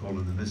suspect. They called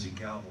him the missing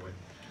cowboy.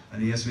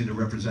 And he asked me to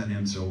represent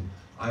him, so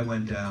I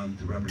went down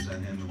to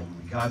represent him. And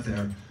when we got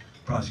there,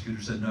 the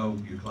prosecutor said, "No,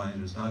 your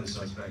client is not a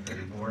suspect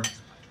anymore."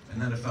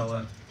 And then a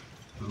fella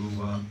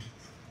who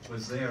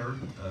was there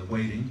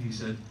waiting, he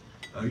said,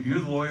 "You're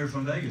the lawyer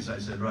from Vegas?" I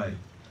said, "Right."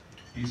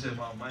 He said,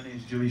 "Well, my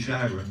name's Jimmy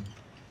Chagrin,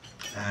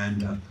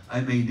 and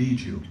I may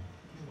need you."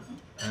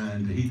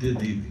 And he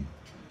did need me.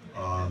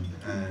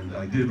 And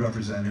I did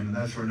represent him, and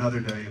that's for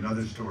another day,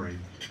 another story.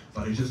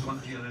 But I just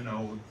wanted you to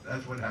know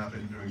that's what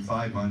happened during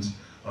 5 months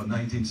of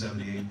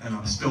 1978, and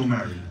I'm still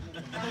married.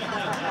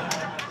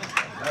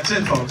 That's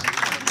it, folks.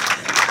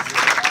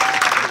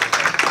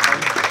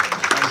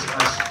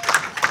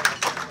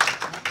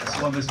 I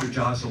saw Mr.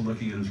 Jostle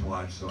looking at his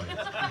watch, so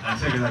I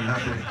figured I'd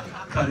have to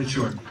cut it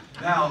short.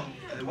 Now,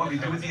 what we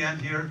do at the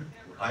end here,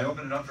 I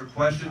open it up for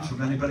questions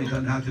from anybody. It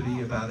doesn't have to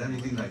be about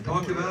anything that I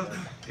talked about.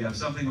 If you have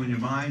something on your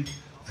mind,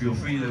 feel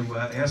free to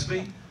ask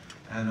me,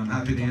 and I'm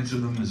happy to answer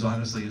them as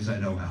honestly as I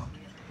know how.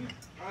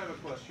 I have a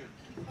question.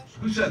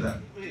 Who said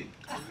that? Me.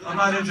 I'm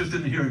not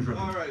interested in hearing from you.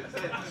 All right,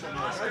 thank you so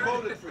much. I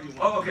voted for you.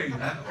 Oh, okay.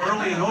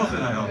 Early and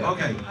often, I hope.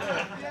 Okay. Do you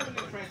have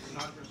any Frank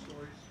Sinatra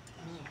stories?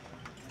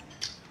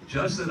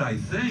 Just that I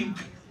think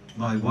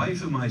my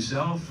wife and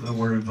myself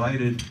were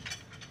invited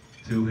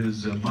to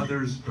his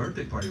mother's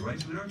birthday party, right,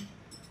 sweetheart?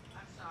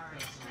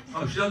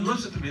 Oh, she doesn't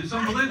listen to me. It's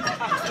unbelievable.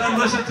 Doesn't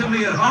listen to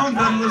me at home,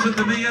 doesn't listen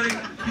to me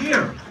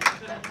here.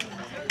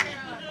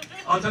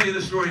 I'll tell you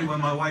the story when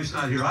my wife's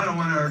not here. I don't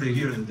want her to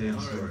hear the damn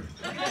story.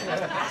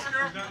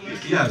 Oscar?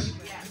 Yes.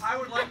 I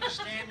would like a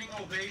standing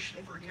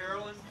ovation for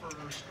Carolyn for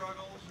her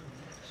struggles and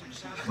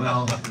success.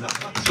 Well,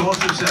 it's all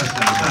success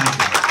now. Thank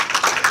you.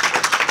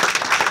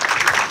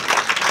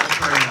 That's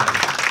very nice.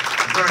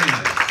 Very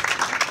nice.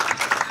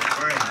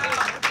 Very nice.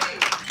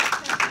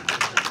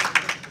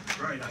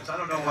 Very nice. I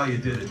don't know why you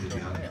did it, to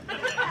be honest.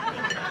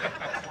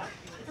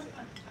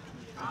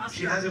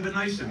 She hasn't been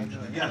nice to me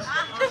today. Yes.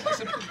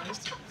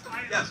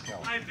 Yes.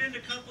 I've been to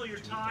a couple of your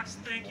talks.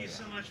 Thank you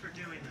so much for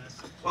doing this.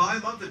 Well, I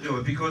love to do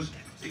it because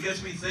it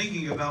gets me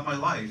thinking about my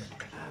life.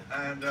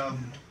 And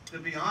to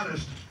be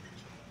honest,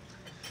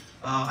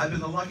 I've been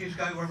the luckiest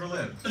guy who ever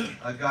lived.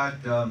 I've got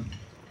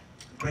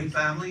great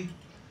family.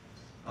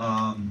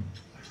 I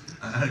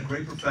had a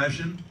great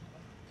profession.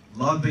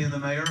 Loved being the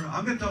mayor.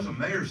 I'm going to tell some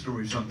mayor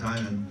stories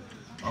sometime. And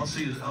I'll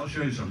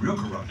show you some real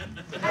corruption.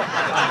 Well,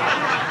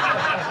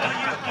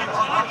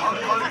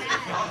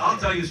 I'll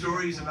tell you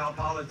stories about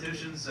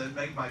politicians that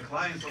make my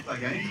clients look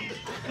like angels.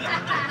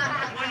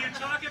 you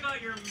talk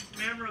about your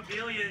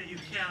memorabilia that you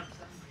kept.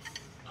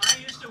 I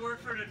used to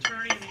work for an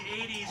attorney in the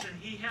 80s, and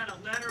he had a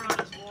letter on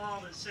his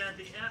wall that said,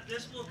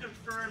 this will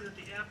confirm that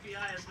the FBI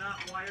has not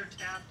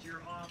wiretapped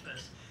your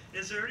office.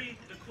 Is there any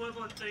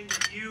equivalent thing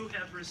that you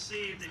have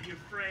received that you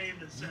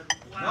framed and said,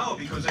 wow? No,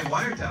 because they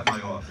wiretapped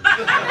my office.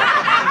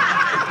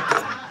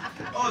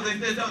 Oh,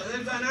 they've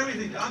done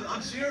everything.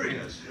 I'm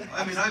serious.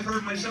 I mean, I've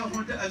heard myself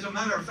on, as a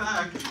matter of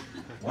fact,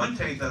 one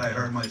tape that I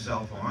heard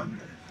myself on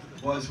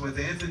was with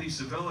Anthony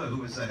Sevilla,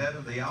 who was the head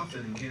of the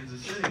outfit in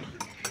Kansas City.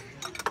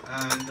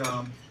 And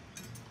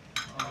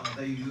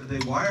they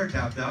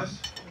wiretapped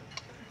us,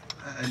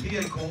 and he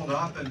had called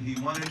up and he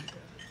wanted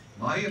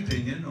my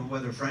opinion on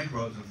whether Frank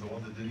Rosenthal,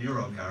 the De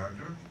Niro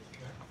character,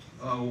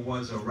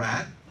 was a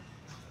rat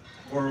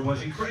or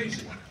was he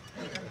crazy.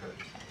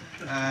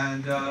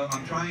 And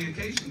I'm trying a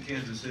case in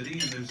Kansas City,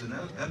 and there's an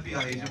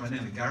FBI agent by the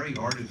name of Gary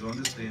Hart who's on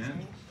the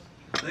stand.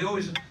 They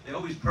always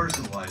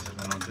personalize it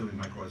when I'm doing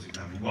my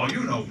cross-examination. Well,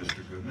 you know,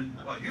 Mr. Goodman.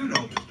 Well, you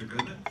know, Mr.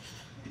 Goodman.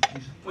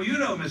 Well, you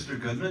know, Mr.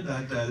 Goodman,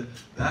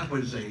 that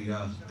was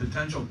a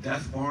potential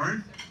death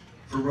warrant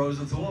for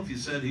Rosenthal. If you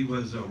said he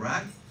was a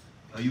rat,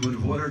 you would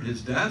have ordered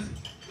his death.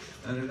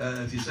 And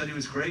if you said he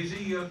was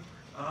crazy,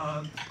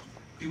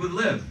 he would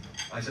live.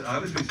 I said, I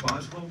was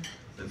responsible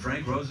that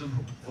Frank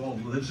Rosenthal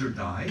lives or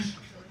dies.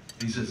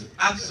 He says,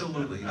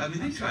 absolutely. I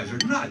mean, these guys are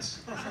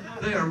nuts.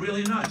 They are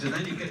really nuts. And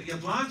then you get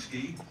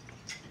Yablonsky.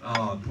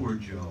 Oh, poor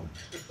Joe.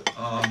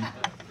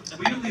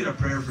 Will you lead a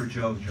prayer for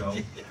Joe, Joe?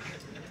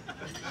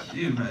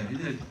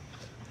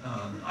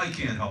 I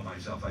can't help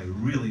myself. I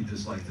really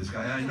dislike this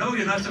guy. I know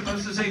you're not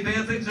supposed to say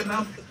bad things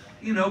about,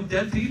 you know,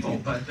 dead people,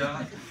 but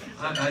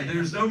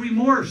there's no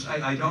remorse.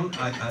 No.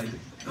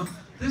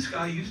 This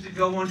guy used to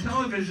go on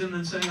television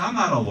and say, I'm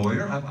not a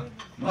lawyer. I'm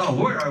not a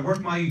lawyer. I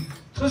work my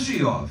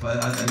tushy off.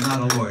 I'm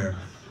not a lawyer.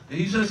 And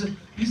he says,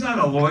 he's not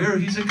a lawyer.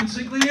 He's a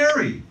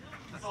consigliere.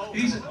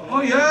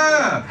 Oh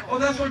yeah. Oh,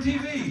 that's on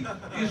TV.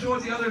 You saw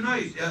it the other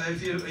night.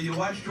 If you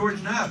watch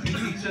George Knapp,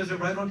 he says it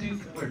right on TV.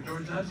 Where,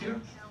 George Knapp's here?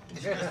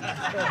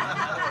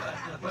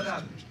 What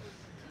happened?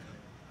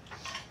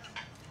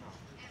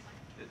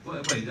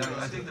 Wait,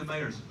 I think the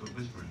mayor's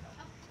whispering.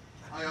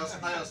 I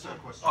asked her a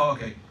question. Oh,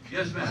 okay.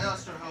 Yes, ma'am. I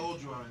asked her how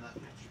old you are in that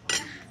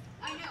picture.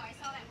 I know, I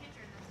saw that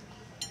picture and that's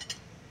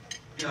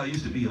amazing. Yeah, I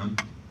used to be young.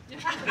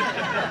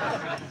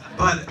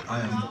 But I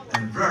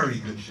am in very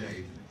good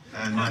shape.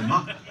 And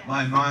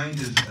my mind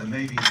is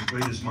maybe the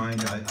greatest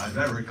mind I've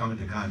ever come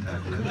into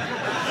contact with.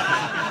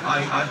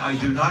 I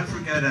do not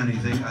forget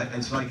anything.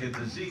 It's like a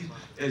disease.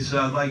 It's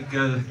like,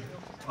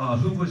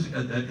 who was,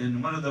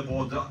 in one of the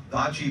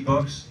Baldacci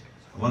books,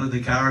 one of the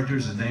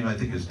characters, his name I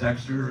think is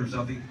Dexter or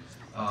something,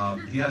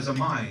 he has a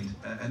mind,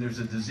 and there's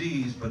a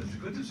disease, but it's a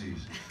good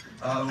disease,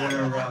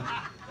 where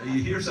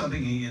you hear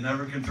something and you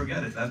never can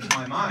forget it. That's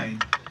my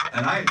mind.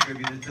 And I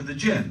attribute it to the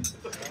gin.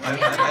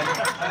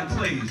 And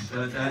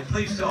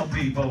please tell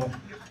people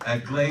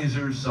at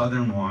Glazer's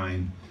Southern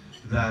Wine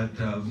that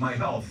my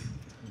health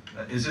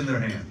is in their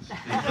hands.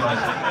 Because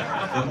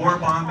the more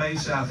Bombay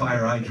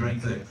Sapphire I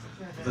drink,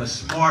 the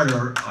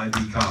smarter I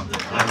become.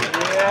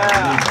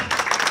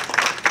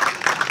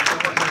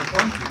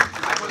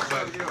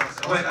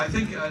 Wait, I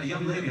think a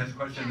young lady has a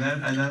question,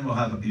 and then we'll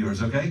have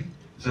yours, okay?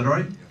 Is that all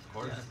right? Of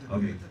course.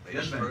 Okay.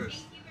 Yes, ma'am. Thank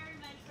you very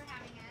much for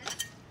having us.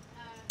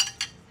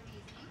 This is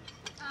amazing.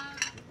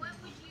 What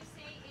would you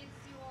say is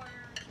your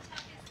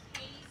toughest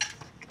case,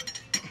 which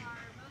you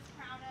are most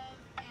proud of,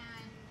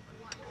 and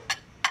why?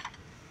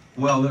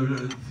 Well, there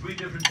are three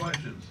different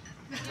questions.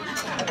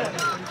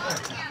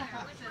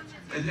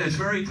 It's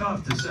very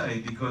tough to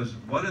say because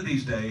one of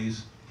these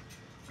days,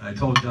 I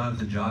told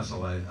Jonathan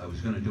Jossel I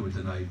was going to do it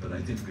tonight, but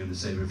I think we're going to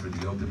save it for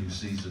the opening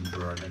season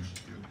for our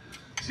next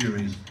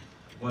series,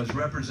 was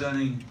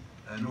representing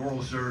an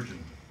oral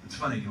surgeon. It's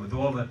funny, with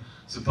all the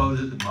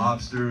supposed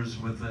mobsters,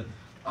 with the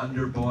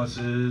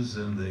underbosses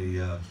and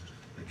the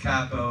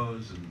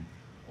capos and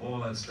all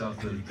that stuff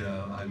that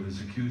I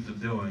was accused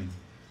of doing.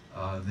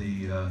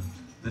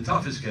 The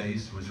toughest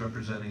case was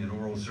representing an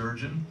oral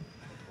surgeon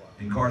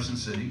in Carson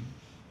City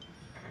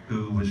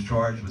who was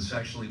charged with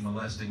sexually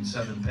molesting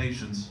 7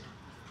 patients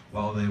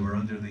while they were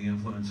under the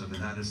influence of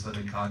an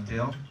anesthetic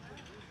cocktail.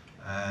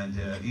 And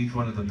each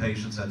one of the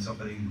patients had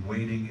somebody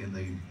waiting in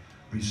the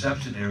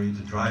reception area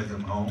to drive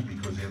them home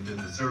because after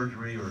the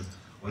surgery or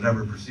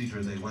whatever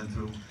procedure they went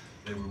through,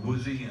 they were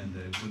woozy and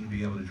they wouldn't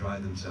be able to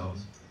drive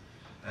themselves.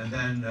 And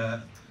then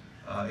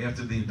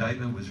after the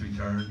indictment was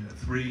returned,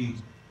 3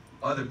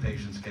 other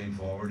patients came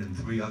forward and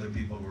 3 other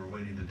people who were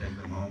waiting to take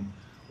them home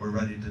were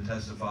ready to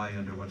testify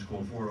under what's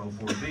called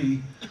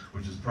 404B,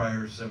 which is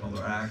prior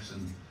similar acts,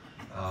 and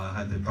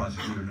had the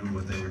prosecutor knew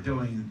what they were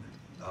doing,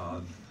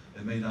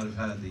 it may not have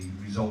had the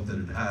result that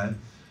it had.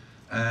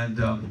 And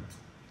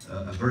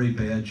a very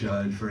bad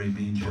judge, very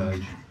mean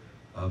judge,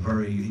 a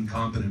very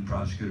incompetent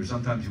prosecutor.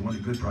 Sometimes you want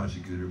a good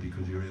prosecutor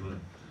because you're able to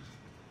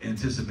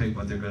anticipate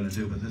what they're going to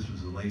do, but this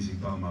was a lazy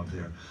bum up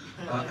there.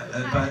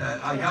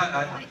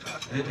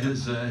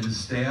 His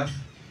staff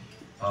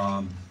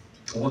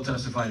all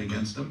testified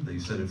against him. They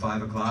said at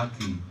 5 o'clock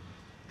he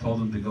told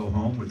them to go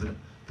home with the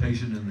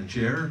patient in the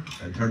chair,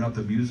 turn up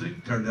the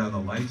music, turn down the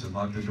lights, and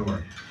lock the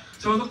door.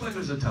 So it looked like it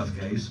was a tough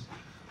case.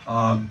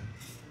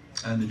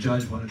 And the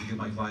judge wanted to give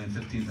my client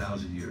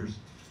 15,000 years.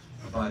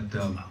 But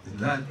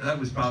that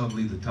was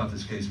probably the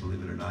toughest case,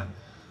 believe it or not.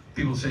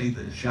 People say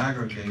the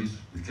Chagrin case,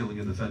 the killing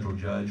of the federal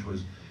judge,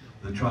 was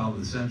the trial of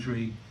the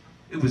century.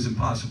 It was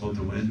impossible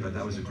to win, but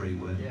that was a great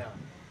win.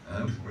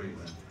 That was a great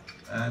win.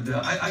 And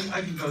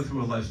I can go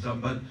through a list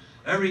of them, but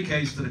every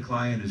case to the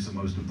client is the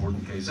most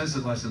important case. That's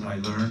the lesson I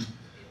learned.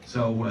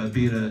 So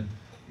be it a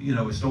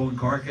stolen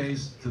car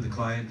case to the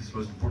client, it's the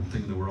most important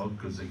thing in the world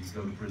because they can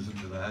go to prison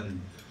for that.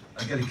 And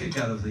I get a kick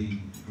out of the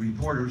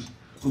reporters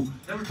who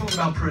never talk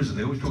about prison.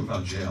 They always talk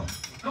about jail.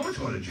 No one's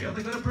going to jail.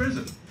 They go to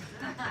prison.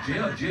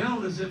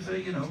 Jail is if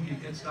you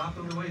get stopped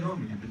on the way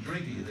home and you've been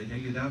drinking. They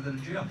take you down to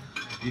the jail.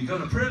 You go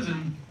to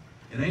prison,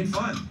 it ain't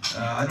fun.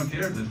 I don't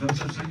care. There's no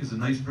such thing as a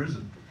nice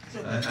prison.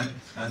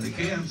 And the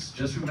camps,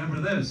 just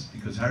remember this,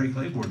 because Harry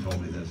Claiborne told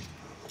me this.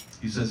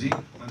 He says,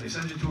 when they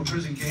send you to a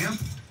prison camp,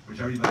 which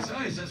everybody says,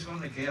 oh, just go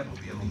to camp,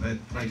 we'll be able to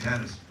play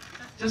tennis.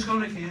 Just go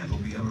to camp, we'll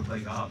be able to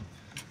play golf.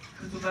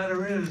 Because the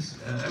matter is,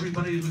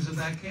 everybody who's at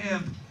that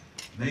camp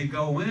may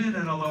go in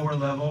at a lower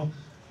level,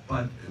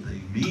 but the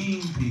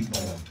mean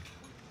people,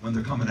 when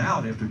they're coming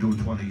out after doing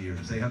 20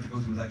 years, they have to go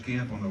through that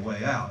camp on their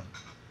way out.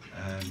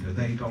 And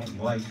they don't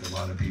like a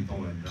lot of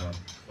people, and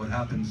what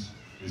happens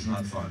is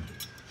not fun.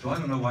 So I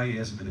don't know why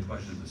you asked me the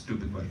question, the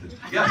stupid question.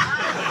 Yes?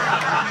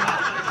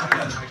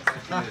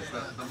 Yes.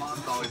 The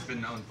mob's always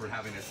been known for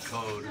having its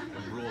code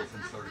and rules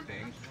and sort of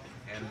thing.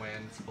 And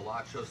when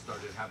Spilaccio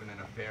started having an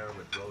affair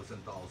with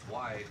Rosenthal's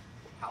wife,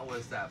 how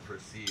was that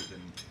perceived,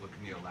 and what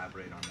can you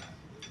elaborate on that?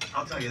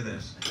 I'll tell you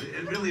this.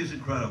 It really is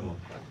incredible.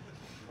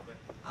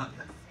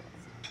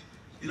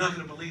 You're not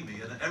going to believe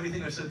me, and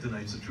everything I said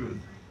tonight's the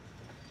truth.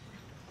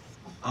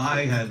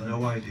 I had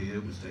no idea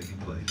it was taking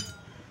place.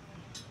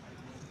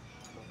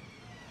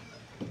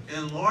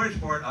 In large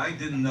part, I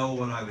didn't know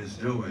what I was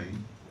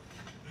doing.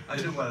 I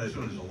knew what I was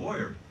doing as a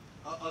lawyer.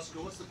 Oscar,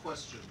 what's the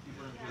question?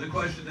 The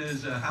question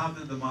is, how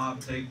did the mob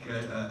take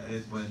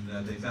it when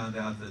they found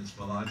out that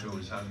Spilaccio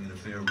was having an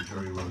affair with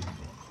Jerry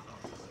Rosenthal?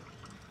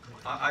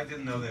 I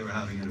didn't know they were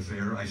having an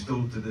affair. I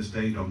still, to this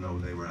day, don't know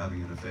they were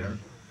having an affair.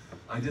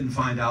 I didn't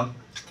find out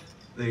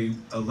they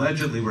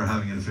allegedly were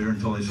having an affair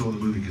until I saw the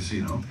movie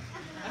Casino.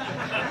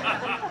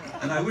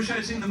 And I wish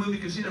I'd seen the movie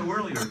Casino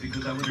earlier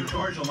because I would have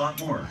charged a lot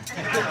more.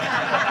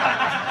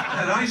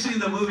 Had I seen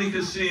the movie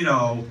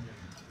Casino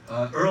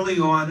early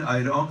on,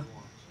 I'd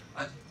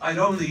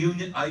own the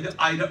Union.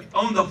 I'd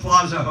own the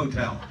Plaza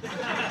Hotel.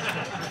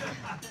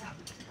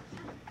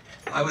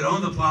 I would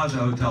own the Plaza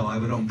Hotel. I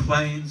would own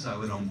planes. I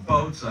would own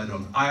boats. I'd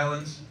own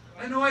islands.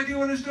 I had no idea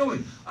what I was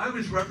doing. I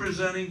was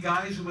representing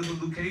guys with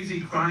the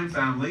Lucchese crime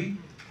family.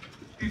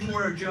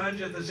 Before a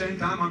judge, at the same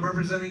time, I'm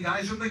representing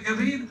guys from the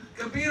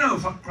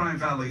Gabino crime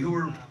family who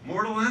were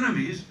mortal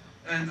enemies,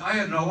 and I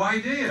had no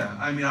idea.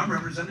 I mean, I'm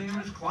representing them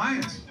as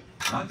clients,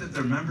 not that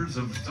they're members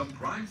of some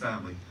crime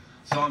family.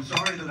 So I'm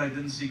sorry that I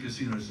didn't see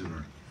Casino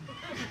sooner.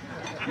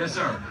 Yes,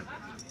 sir.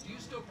 Do you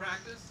still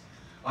practice?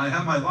 I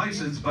have my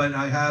license, but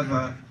I have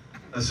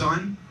a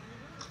son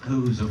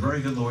who's a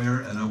very good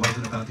lawyer, and I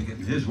wasn't about to get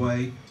in his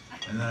way.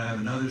 And then I have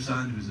another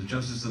son who's a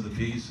justice of the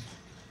peace,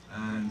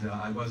 and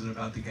I wasn't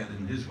about to get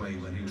in his way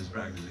when he was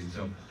practicing.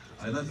 So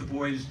I let the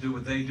boys do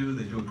what they do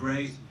it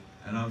great,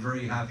 and I'm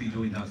very happy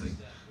doing nothing.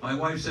 My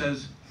wife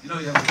says, you know,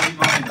 you have a great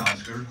mind,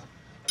 Oscar.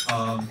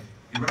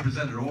 You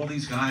represented all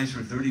these guys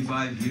for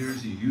 35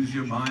 years, you used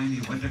your mind,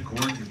 you went to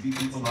court, you beat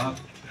people up,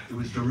 it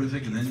was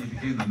terrific, and then you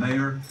became the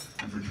mayor,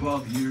 and for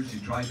 12 years you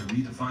tried to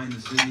redefine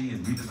the city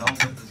and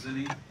redevelop the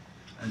city.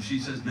 And she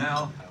says,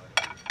 now,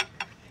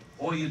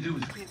 all you do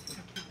is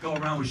go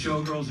around with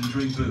showgirls and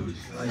drink booze.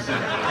 I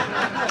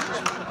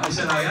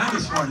said, I am the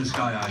smartest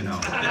guy I know.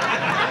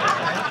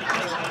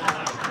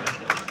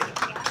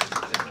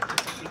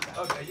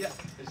 Okay, yeah.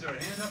 Is there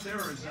a hand up there,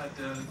 or is that,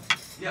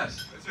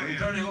 yes. Are you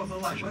turning off the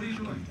light? What are you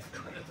doing?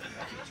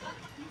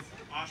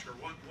 Oscar,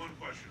 one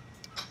question.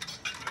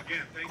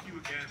 Again, thank you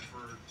again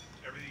for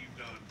everything you've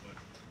done, but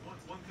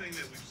one thing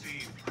that we've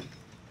seen,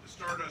 the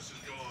Stardust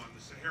is gone,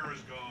 the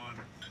Sahara's gone,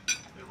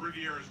 the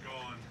Riviera's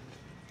gone.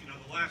 You know,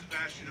 the last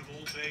bastion of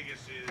Old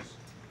Vegas is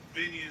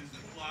Binion's,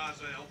 the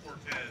Plaza, El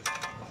Cortez.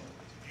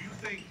 Do you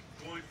think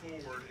going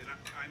forward, and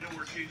I know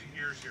we're changing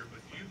gears here,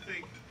 but do you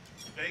think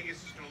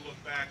Vegas is going to look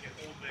back at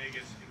Old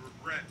Vegas and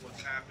regret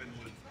what's happened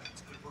with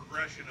the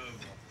progression of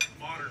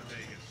modern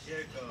Vegas?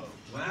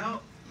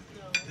 Well,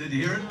 did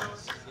you hear it?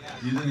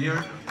 You didn't hear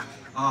it?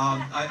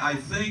 I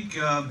think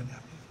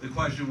the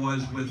question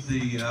was with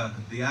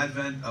the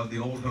advent of the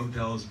old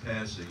hotels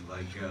passing,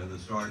 like the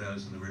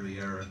Stardust and the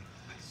Riviera,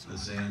 the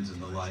Sands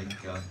and the like.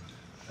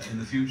 In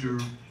the future,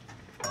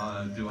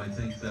 do I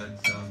think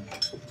that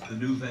the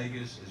new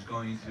Vegas is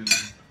going to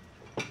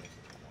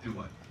do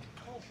what?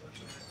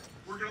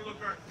 we're gonna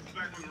look back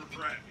with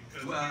regret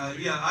because. Well,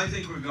 yeah, I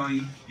think we're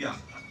going, yeah.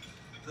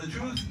 The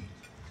truth,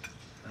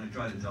 and I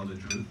try to tell the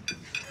truth,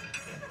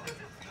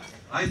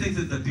 I think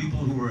that the people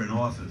who were in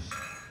office,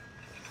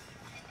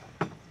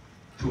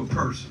 to a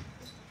person,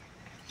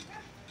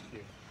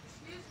 Excuse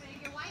me,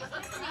 your wife's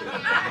listening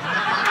here.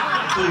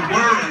 who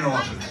were in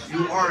office,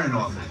 you are in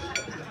office,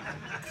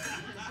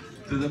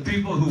 to the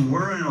people who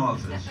were in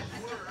office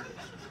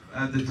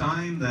at the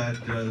time that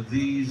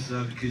these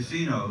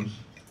casinos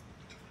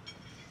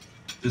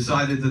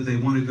decided that they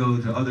want to go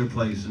to other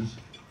places,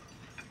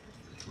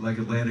 like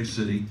Atlantic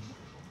City,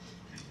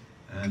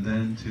 and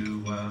then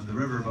to the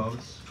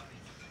riverboats,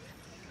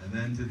 and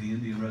then to the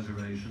Indian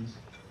reservations,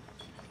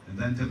 and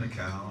then to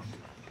Macau,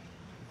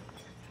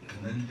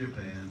 and then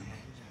Japan.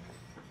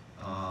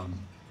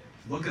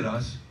 Look at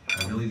us,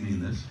 I really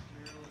mean this,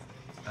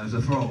 as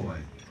a throwaway.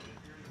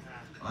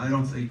 I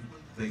don't think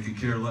they could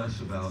care less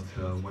about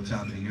what's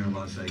happening here in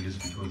Las Vegas,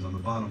 because on the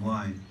bottom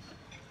line,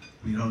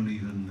 we don't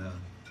even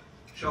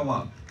show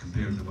up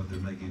compared to what they're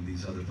making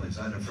these other places.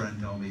 I had a friend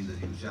tell me that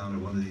he was down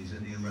at one of these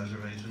Indian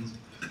reservations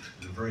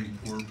in a very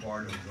poor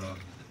part of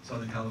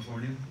Southern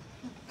California,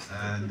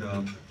 and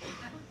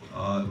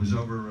it was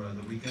over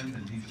the weekend,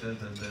 and he said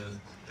that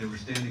they were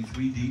standing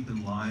 3 deep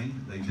in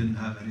line. They didn't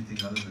have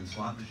anything other than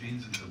slot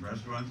machines and some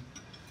restaurants,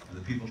 and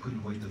the people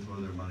couldn't wait to throw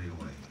their money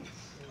away.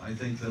 I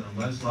think that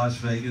unless Las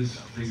Vegas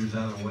figures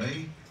out a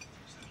way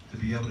to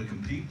be able to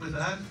compete with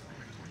that,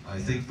 I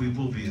think we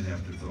will be an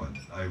afterthought.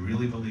 I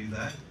really believe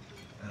that.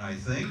 And I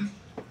think,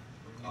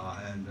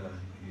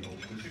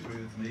 you'll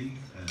disagree with me,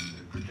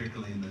 and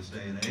particularly in this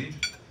day and age,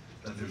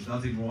 that there's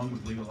nothing wrong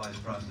with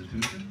legalized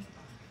prostitution.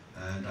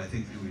 And I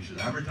think that we should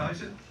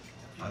advertise it.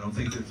 I don't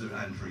think there's,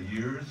 and for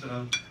years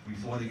we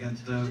fought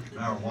against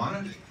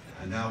marijuana,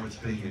 and now it's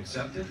being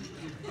accepted.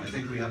 I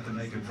think we have to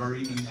make it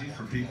very easy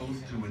for people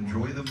to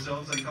enjoy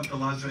themselves that come to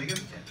Las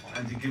Vegas,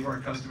 and to give our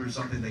customers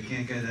something they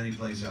can't get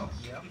anyplace else.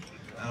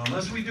 And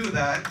unless we do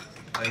that,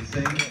 I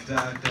think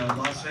that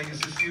Las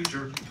Vegas's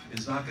future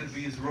is not going to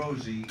be as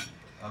rosy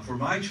for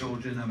my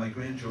children and my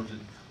grandchildren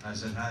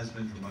as it has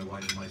been for my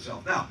wife and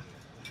myself. Now,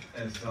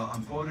 if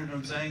I'm quoted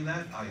in saying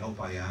that, I hope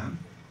I am.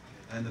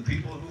 And the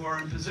people who are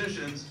in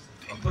positions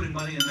of putting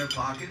money in their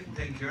pocket and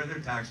taking care of their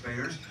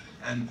taxpayers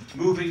and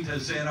moving to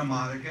Santa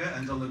Monica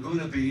and to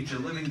Laguna Beach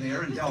and living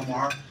there in Del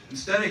Mar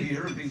instead of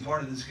here and being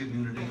part of this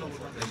community,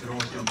 they could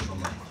always jump in the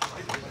lake.